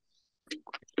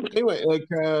 Anyway, like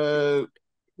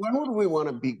when would we want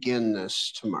to begin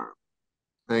this tomorrow?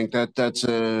 I think that's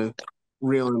a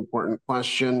real important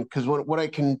question because what I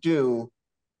can do,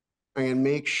 I can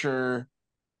make sure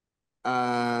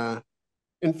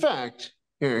in fact,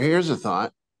 here's a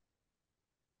thought.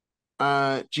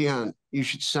 Jihan, you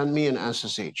should send me an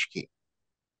SSH key.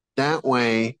 That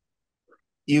way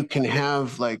you can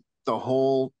have like the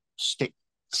whole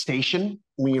station.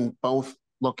 We can both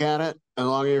look at it as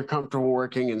long as you're comfortable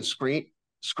working in screen.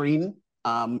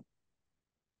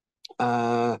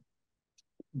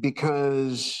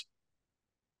 Because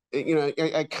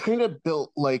I kind of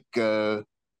built like a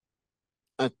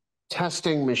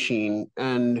testing machine,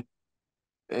 and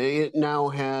it now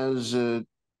has a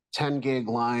 10 gig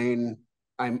line.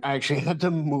 I actually had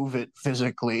to move it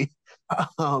physically.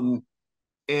 And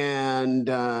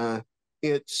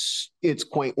it's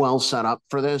quite well set up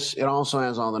for this. It also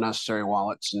has all the necessary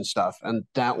wallets and stuff, and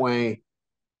that way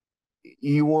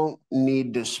you won't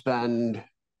need to spend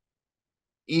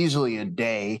easily a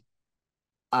day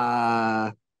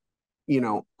on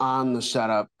the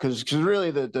setup, because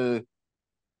really the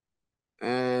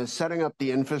setting up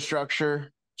the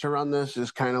infrastructure to run this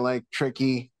is kind of like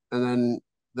tricky, and then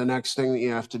the next thing that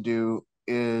you have to do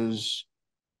is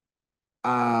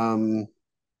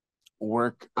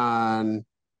work on.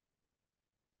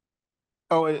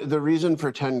 Oh, the reason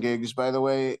for 10 gigs, by the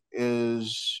way,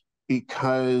 is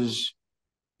because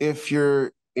if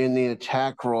you're in the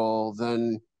attack role,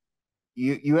 then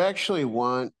you actually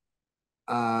want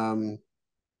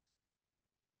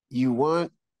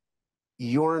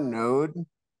your node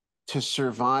to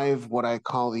survive what I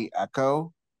call the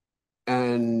echo,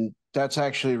 and that's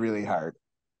actually really hard,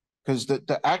 because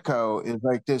the echo is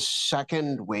like this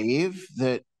second wave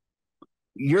that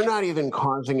you're not even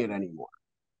causing it anymore.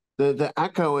 The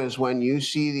echo is when you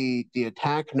see the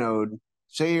attack node.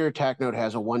 Say your attack node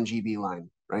has a 1 GB line,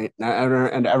 right?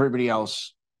 And everybody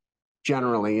else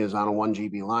generally is on a 1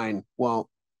 GB line. Well,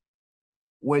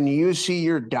 when you see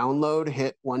your download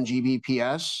hit 1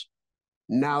 Gbps,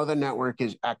 now the network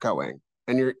is echoing,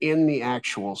 and you're in the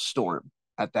actual storm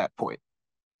at that point.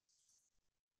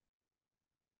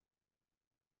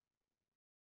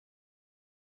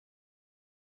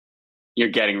 You're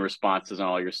getting responses on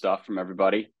all your stuff from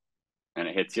everybody, and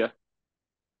it hits you.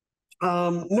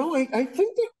 No, I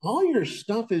think that all your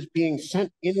stuff is being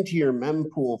sent into your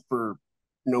mempool for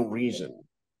no reason.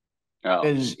 Oh.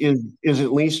 Is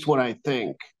at least what I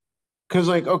think. Because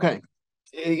okay,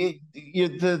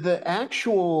 the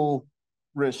actual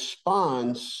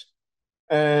response,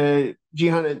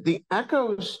 Jihan, the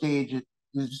echo stage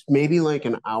is maybe like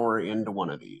an hour into one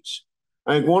of these.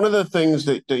 Like, one of the things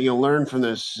that you'll learn from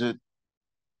this is that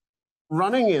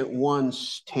running it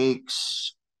once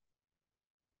takes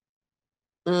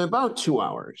about 2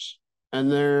 hours,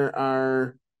 and there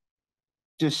are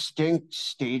distinct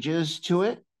stages to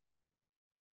it.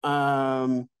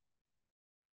 In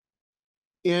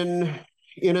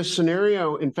a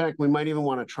scenario, in fact, we might even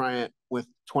want to try it with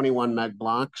 21 meg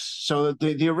blocks. So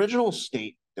the original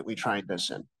state that we tried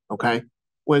this in, okay,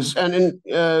 was, and in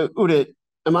Udit,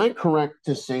 am I correct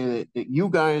to say that you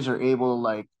guys are able to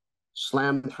like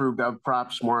slam through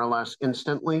GovProps more or less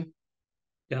instantly?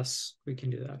 Yes, we can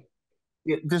do that.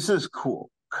 Yeah, this is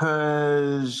cool,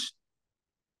 because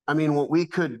I mean, what we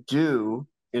could do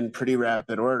in pretty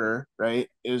rapid order, right,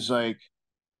 is like,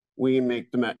 we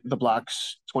make the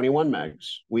blocks 21 megs.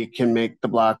 We can make the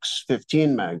blocks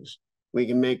 15 megs. We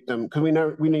can make them, because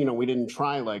we didn't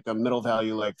try like a middle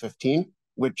value like 15,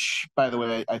 which, by the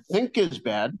way, I think is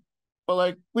bad, but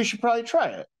like, we should probably try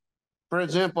it. For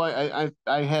example,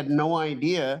 I had no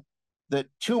idea that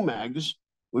 2 megs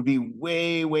would be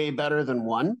way, way better than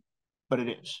 1, but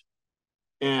it is.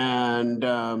 And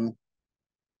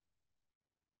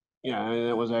yeah,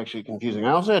 it was actually confusing.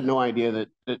 I also had no idea that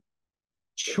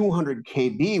 200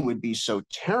 KB would be so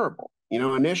terrible.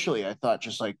 Initially I thought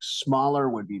just like smaller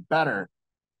would be better,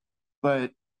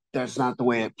 but that's not the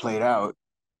way it played out.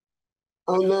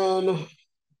 And then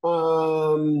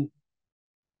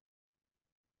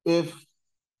if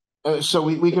so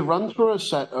we could run through a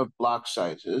set of block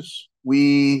sizes.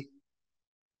 Let's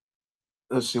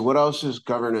see, what else is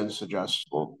governance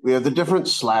adjustable? We have the different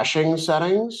slashing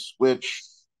settings, which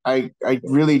I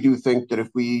really do think that if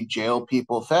we jail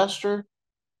people faster,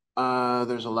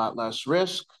 there's a lot less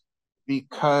risk,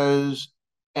 because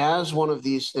as one of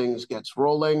these things gets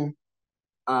rolling,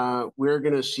 we're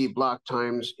going to see block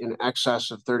times in excess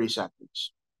of 30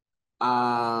 seconds.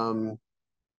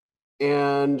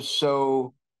 And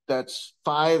so that's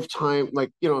 5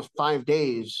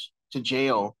 days to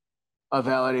jail a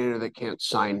validator that can't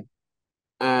sign.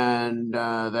 And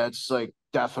that's like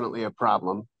definitely a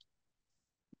problem.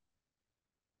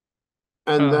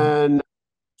 And then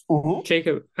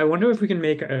Jacob, I wonder if we can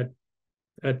make a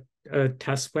a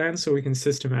test plan so we can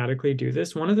systematically do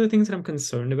this. One of the things that I'm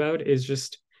concerned about is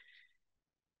just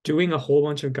doing a whole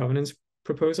bunch of governance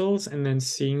proposals and then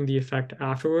seeing the effect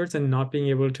afterwards and not being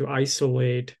able to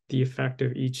isolate the effect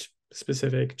of each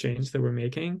specific change that we're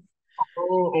making.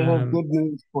 Oh, I have good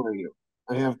news for you.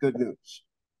 I have good news.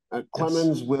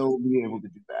 Clemens will be able to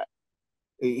do that.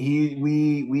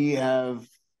 We have,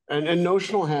 and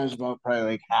Notional has about probably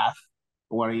like half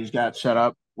of what he's got set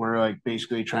up. We're like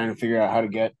basically trying to figure out how to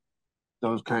get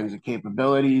those kinds of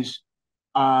capabilities.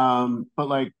 But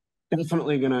like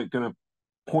definitely gonna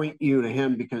point you to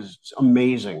him because it's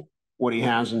amazing what he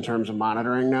has in terms of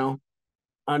monitoring now.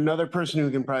 Another person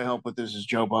who can probably help with this is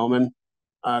Joe Bowman,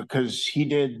 because he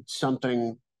did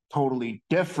something totally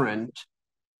different,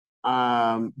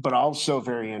 but also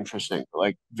very interesting,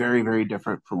 like very, very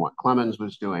different from what Clemens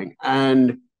was doing.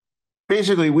 And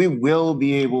basically, we will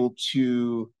be able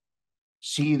to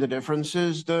see the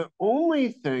differences. The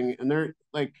only thing, and they're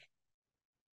like,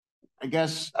 I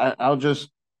guess I'll just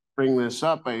bring this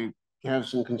up. I have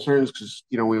some concerns because,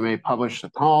 we may publish the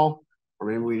call, or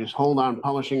maybe we just hold on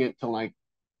publishing it till like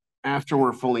after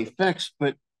we're fully fixed.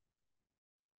 But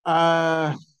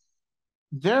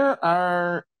there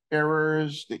are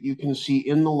errors that you can see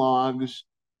in the logs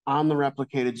on the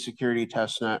replicated security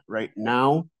testnet right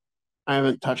now. I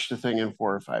haven't touched the thing in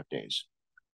 4 or 5 days.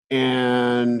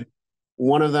 And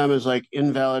one of them is like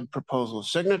invalid proposal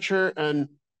signature. And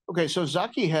okay, so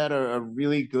Zaki had a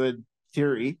really good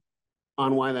theory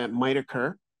on why that might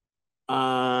occur.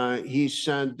 He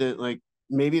said that like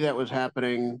maybe that was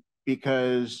happening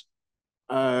because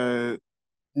Node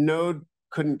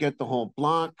couldn't get the whole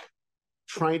block,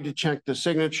 tried to check the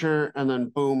signature, and then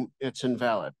boom, it's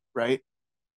invalid, right?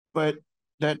 But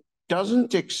that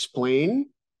doesn't explain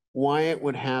why it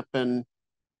would happen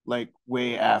like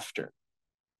way after.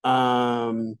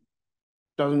 Doesn't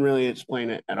really explain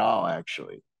it at all,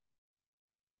 actually.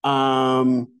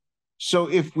 So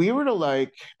if we were to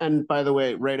like, and by the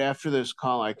way, right after this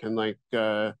call, I can like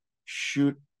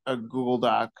shoot a Google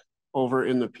Doc over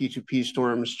in the P2P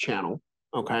Storms channel,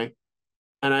 okay?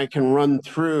 And I can run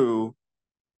through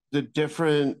the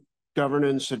different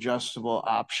governance adjustable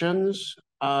options.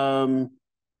 Another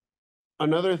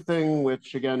thing,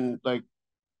 which again, like,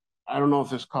 I don't know if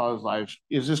this call is live.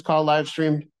 Is this call live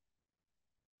streamed?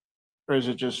 Or is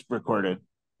it just recorded?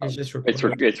 It's just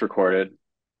recorded. It's recorded.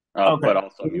 Okay. But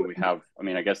also,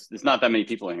 I guess it's not that many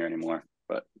people in here anymore.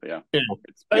 But yeah. Yeah.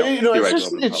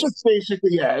 It's just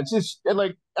basically, yeah, it's just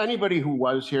like anybody who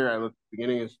was here, I looked at the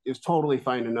beginning, is totally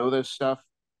fine to know this stuff.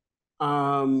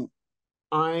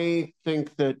 I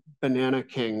think that Banana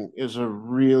King is a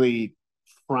really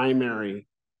primary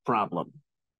problem.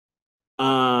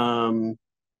 Banana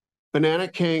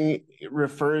King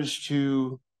refers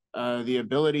to the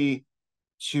ability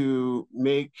to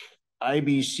make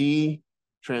IBC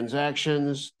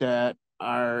transactions that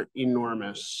are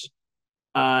enormous.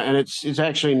 And it's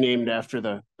actually named after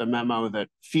the memo that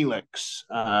Felix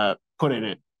put in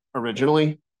it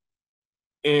originally.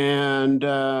 And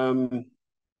now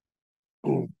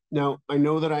I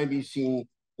know that IBC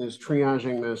is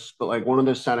triaging this, but like one of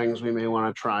the settings we may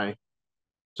want to try.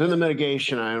 So in the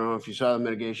mitigation, I don't know if you saw the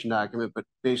mitigation document, but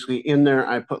basically in there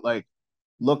I put like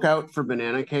look out for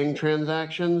Banana King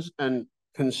transactions and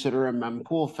consider a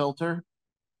mempool filter.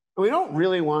 We don't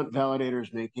really want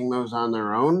validators making those on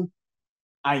their own,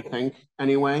 I think,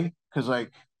 anyway, because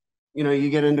like, you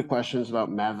get into questions about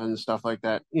MEV and stuff like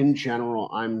that. In general,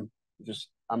 I'm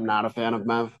not a fan of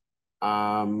MEV.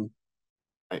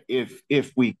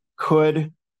 If we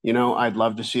could, I'd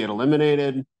love to see it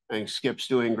eliminated. I think Skip's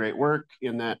doing great work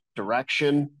in that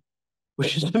direction,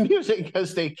 which is amusing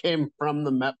because they came from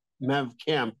the MEV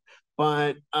camp.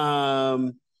 But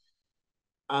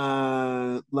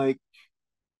like,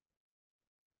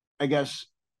 I guess,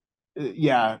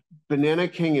 yeah, Banana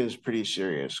King is pretty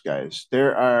serious, guys.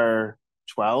 There are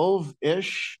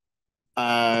 12-ish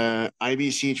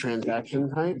IBC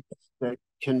transaction types that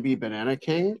can be Banana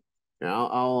King.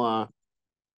 I'll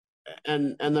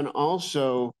and then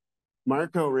also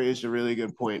Marco raised a really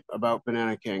good point about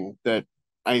Banana King that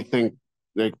I think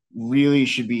like really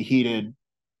should be heated,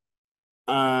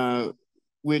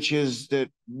 which is that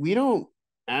we don't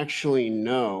actually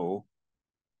know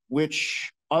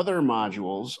which other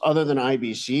modules other than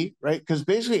IBC, right? Because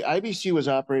basically IBC was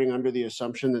operating under the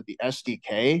assumption that the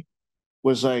SDK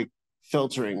was like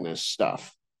filtering this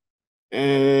stuff, but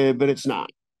it's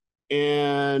not.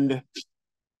 And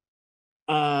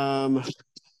one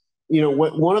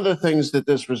of the things that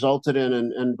this resulted in,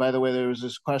 and by the way, there was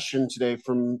this question today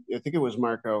from, I think it was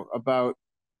Marco, about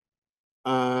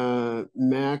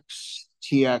Max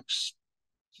TX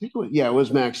think it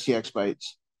was max TX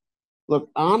bytes. Look,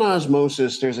 on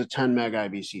osmosis, there's a 10 meg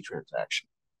IBC transaction.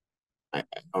 I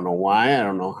don't know why. I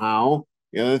don't know how.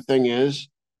 The other thing is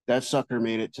that sucker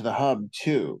made it to the hub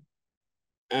too.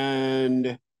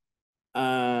 And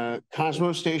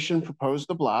Cosmos Station proposed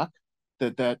the block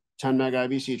that 10 meg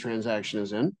IBC transaction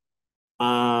is in.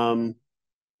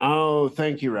 Oh,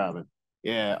 thank you, Robin.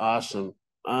 Yeah, awesome.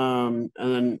 And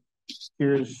then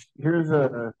here's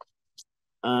a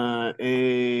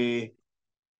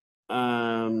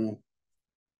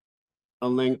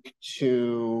link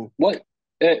to what.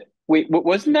 Wait,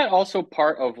 wasn't that also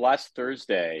part of last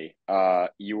Thursday?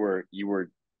 You were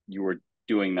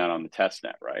doing that on the test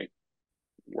net, right?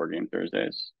 War Game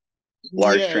Thursdays,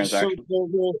 large transaction.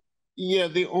 So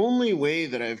the only way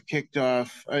that I've kicked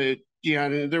off,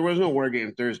 there was no War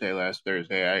Game Thursday last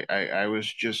Thursday. I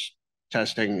was just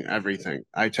testing everything.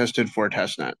 I tested 4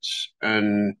 test nets,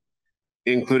 and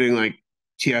including like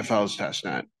TFL's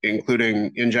testnet,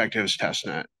 including Injective's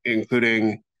testnet,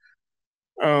 including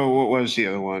what was the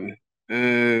other one?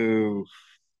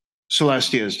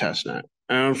 Celestia's testnet.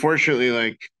 And unfortunately,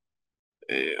 like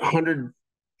 100%,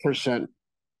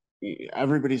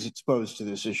 everybody's exposed to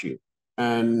this issue.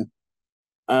 And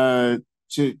to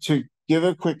give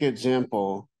a quick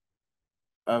example,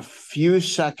 a few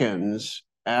seconds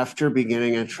after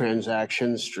beginning a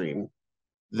transaction stream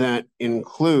that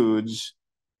includes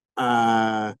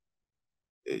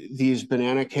these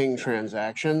Banana King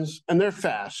transactions, and they're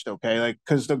fast, okay? Like,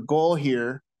 because the goal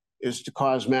here is to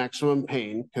cause maximum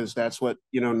pain, because that's what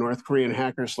North Korean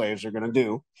hacker slaves are going to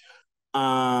do.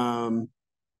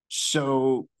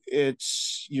 So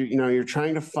it's you're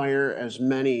trying to fire as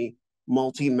many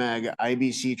multi-meg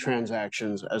IBC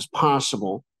transactions as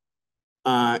possible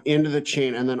into the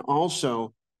chain, and then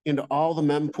also into all the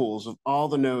mempools of all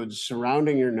the nodes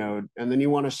surrounding your node, and then you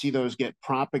want to see those get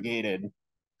propagated.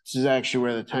 This is actually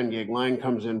where the 10 gig line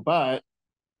comes in. But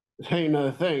I'll tell you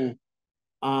another thing,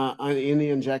 in the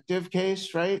Injective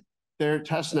case, right, their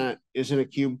testnet is in a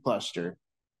cube cluster,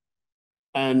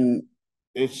 and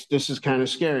this is kind of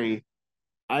scary.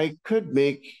 I could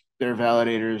make their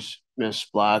validators miss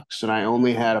blocks, and I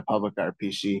only had a public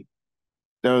RPC.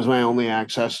 That was my only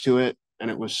access to it, and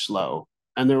it was slow.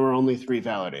 And there were only 3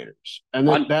 validators. And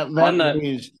on the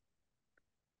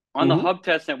hub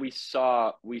testnet, we saw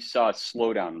a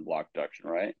slowdown in block production,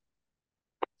 right?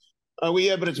 Oh,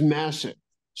 yeah, but it's massive.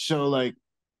 So, like,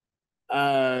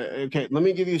 okay, let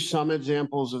me give you some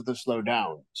examples of the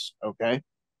slowdowns. Okay,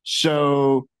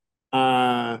 so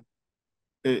a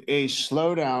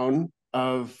slowdown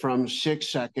of from 6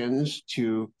 seconds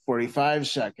to 45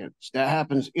 seconds, that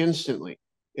happens instantly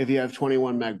if you have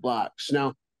 21 meg blocks.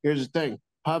 Now, here's the thing,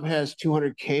 Hub has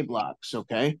 200K blocks,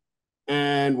 okay?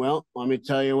 And well, let me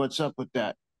tell you what's up with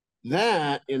that.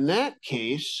 In that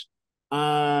case,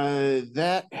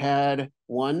 that had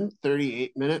one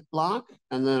 38-minute block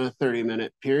and then a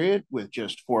 30-minute period with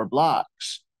just 4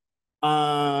 blocks.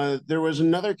 There was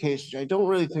another case which I don't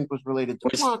really think was related to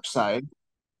block side.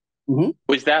 Mm-hmm.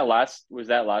 Was that last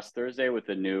Thursday with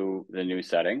the new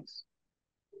settings?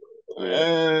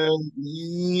 Yeah.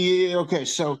 Okay.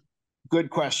 So, good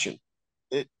question.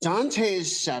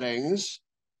 Dante's settings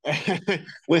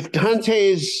with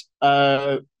Dante's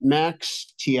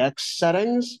max TX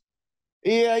settings.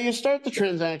 Yeah, you start the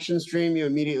transaction stream, you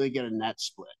immediately get a net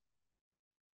split.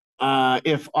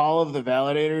 If all of the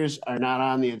validators are not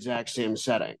on the exact same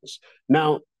settings.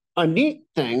 Now, a neat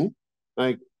thing,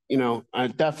 like,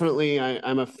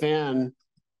 I'm a fan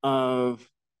of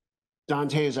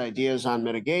Dante's ideas on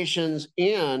mitigations,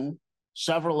 and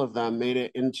several of them made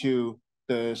it into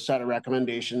the set of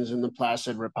recommendations in the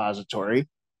Placid repository.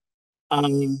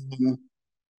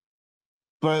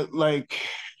 But like,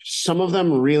 some of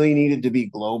them really needed to be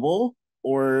global,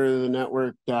 or the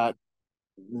network got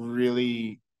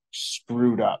really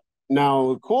screwed up.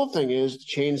 Now, the cool thing is the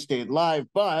chain stayed live,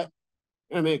 but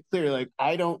I make it clear, like,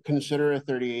 I don't consider a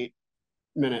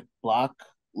 38-minute block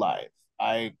live.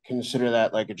 I consider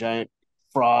that like a giant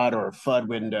fraud or FUD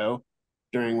window,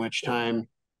 during which time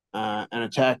an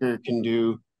attacker can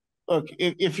do. Look,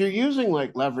 if you're using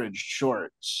like leveraged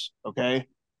shorts, okay,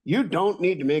 you don't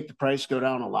need to make the price go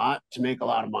down a lot to make a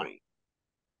lot of money.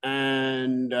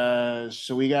 And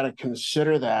so we got to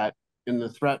consider that in the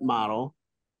threat model.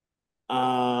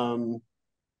 So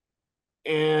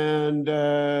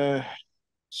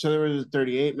there was a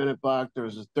 38-minute block. There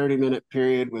was a 30-minute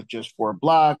period with just 4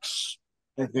 blocks.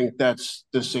 I think that's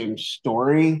the same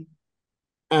story.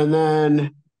 And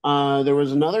then there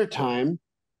was another time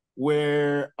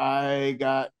where I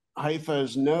got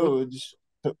Haifa's nodes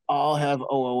to all have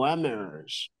OOM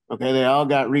errors. Okay, they all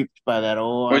got reaped by that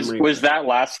OOM. Was that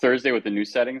last Thursday with the new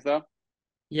settings though?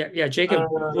 Yeah, Jacob. I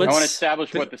want to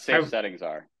establish what the safe settings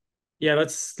are. Yeah,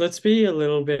 let's be a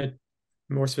little bit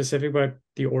more specific about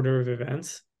the order of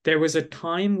events. There was a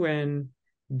time when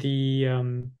the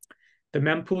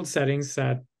mempool settings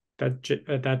that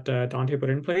Dante put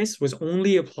in place was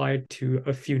only applied to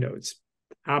a few nodes,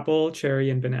 apple, cherry,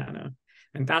 and banana,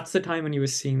 and that's the time when you were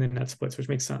seeing the net splits, which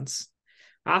makes sense.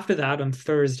 After that, on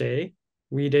Thursday,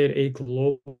 we did a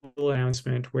global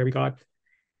announcement where we got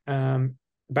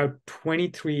about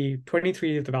 23 of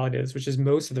the validators, which is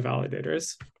most of the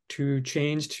validators, to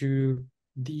change to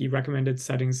the recommended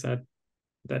settings that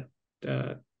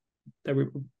we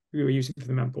were using for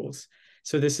the mempools.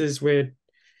 So this is with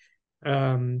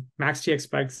max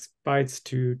TX bytes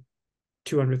to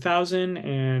 200,000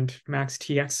 and max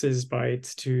TX's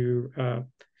bytes to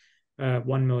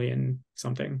 1 million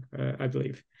something, I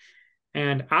believe.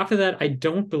 And after that, I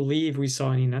don't believe we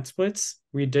saw any net splits.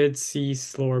 We did see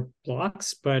slower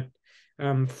blocks, but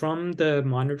from the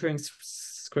monitoring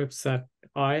scripts that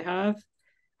I have,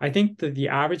 I think that the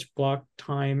average block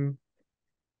time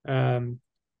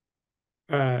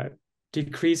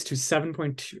decreased to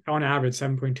 7.2 on average,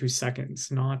 7.2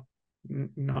 seconds. Not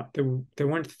there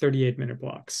weren't 38-minute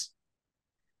blocks.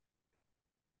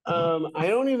 I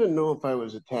don't even know if I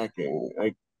was attacking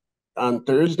like on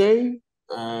Thursday,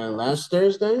 last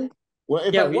Thursday. Well,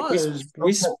 if yeah,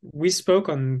 we spoke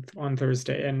on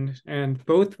Thursday, and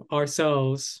both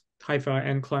ourselves, Haifa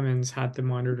and Clemens, had the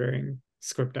monitoring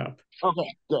script up.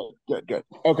 Okay, good.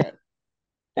 Okay.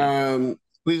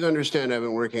 Please understand I've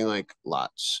been working like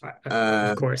lots.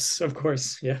 Of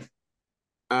course, yeah.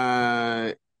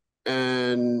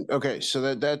 And okay,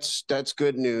 so that's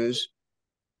good news.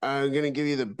 I'm gonna give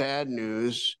you the bad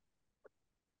news.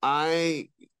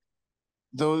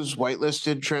 Those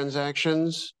whitelisted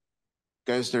transactions,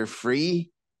 guys, they're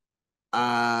free.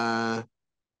 I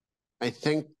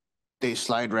think they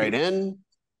slide right in.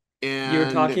 And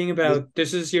you're talking about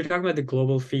the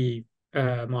global fee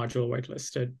module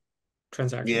whitelisted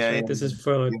transactions, right? Yeah. This is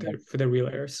for the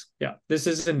relayers. Yeah, this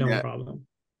is a known problem,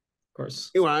 of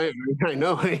course. Well, I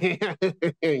know,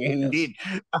 indeed.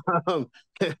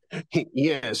 Yes.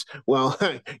 Yes. Well,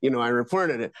 I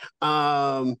reported it.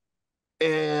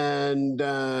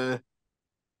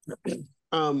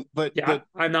 But yeah, but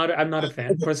I'm not a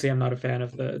fan. Personally, I'm not a fan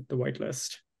of the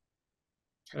whitelist.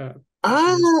 So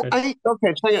I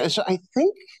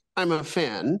think I'm a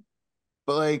fan,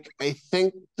 but like I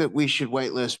think that we should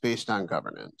whitelist based on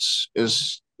governance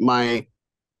is my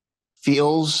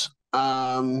feels.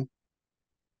 Of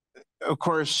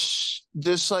course,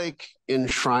 this like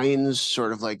enshrines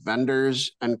sort of like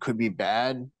vendors and could be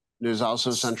bad. There's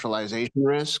also centralization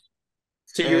risk.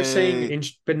 So you're saying,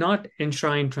 but not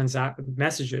enshrine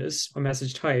messages or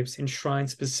message types, enshrine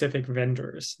specific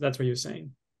vendors. That's what you're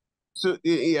saying. So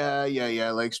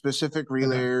yeah, like specific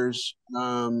relayers,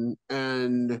 and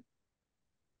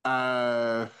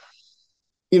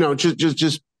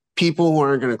just people who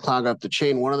aren't going to clog up the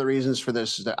chain. One of the reasons for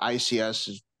this is that ICS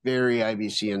is very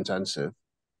IBC intensive,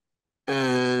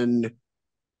 and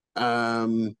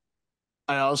I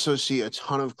also see a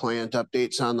ton of client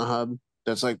updates on the hub.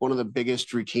 That's like one of the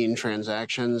biggest routine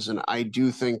transactions, and I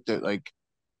do think that like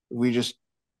we just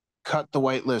cut the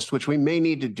whitelist, which we may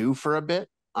need to do for a bit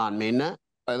on mainnet,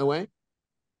 by the way.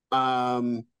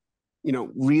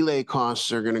 Relay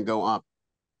costs are going to go up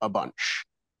a bunch.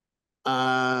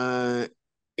 But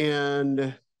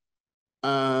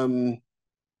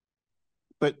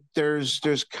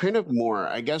there's kind of more.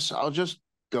 I guess I'll just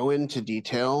go into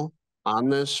detail on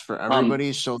this for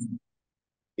everybody. So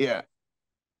yeah.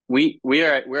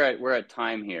 We're at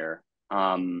time here.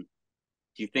 Do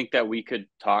you think that we could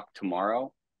talk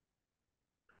tomorrow?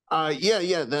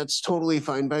 Yeah, that's totally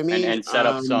fine by me. And set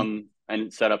up some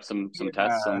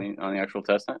tests on the actual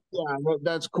testnet. Yeah,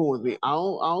 that's cool with me.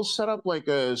 I'll set up like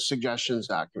a suggestions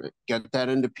document, get that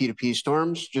into P2P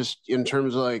storms, just in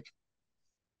terms of like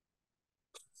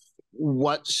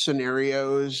what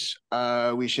scenarios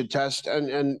we should test,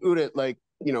 and Udit, like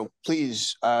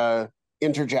please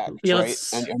interject, right,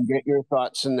 and get your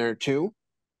thoughts in there too.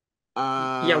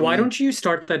 Yeah, why don't you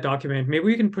start that document? Maybe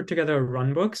we can put together a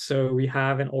run book so we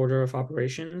have an order of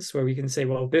operations where we can say,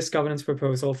 well, this governance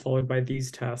proposal followed by these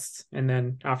tests, and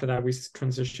then after that we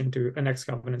transition to a next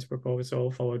governance proposal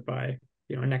followed by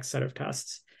a next set of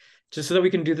tests, just so that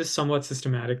we can do this somewhat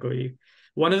systematically.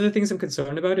 One of the things I'm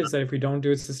concerned about is that if we don't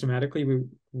do it systematically, we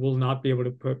will not be able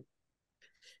to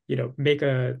make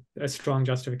a strong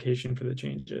justification for the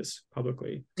changes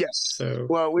publicly. Yes. So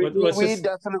well, we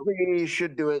definitely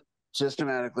should do it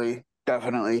systematically.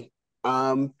 definitely.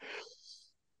 Uh,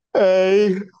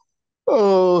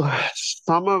 oh,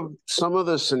 some of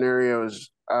the scenarios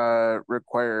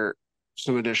require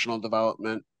some additional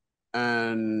development,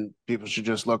 and people should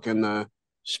just look in the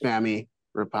spammy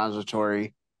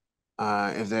repository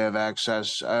if they have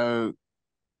access.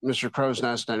 Mr. Crow's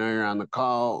Nest, I know you're on the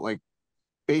call. Like,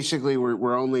 basically,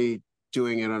 we're only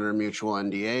doing it under mutual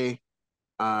NDA.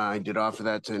 I did offer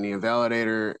that to any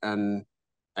validator, and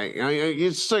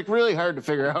it's like really hard to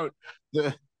figure out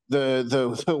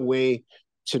the way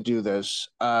to do this.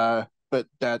 But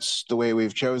that's the way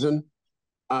we've chosen.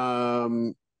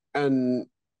 And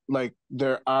like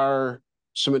there are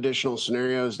some additional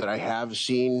scenarios that I have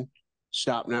seen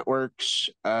stop networks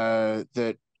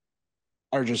that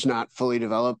are just not fully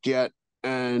developed yet.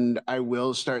 And I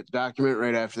will start the document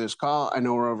right after this call. I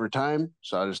know we're over time,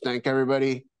 so I'll just thank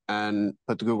everybody and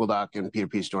put the Google Doc in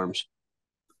P2P storms.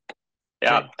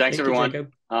 Yeah, Great. thanks Thank you, everyone.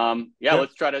 Jacob. Yeah, Yep.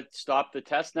 let's try to stop the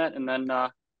test net and then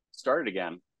start it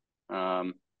again.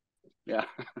 Yeah.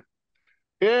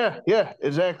 Yeah,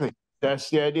 exactly. That's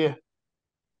the idea.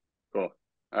 Cool.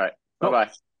 All right. Bye-bye.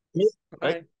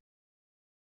 Bye.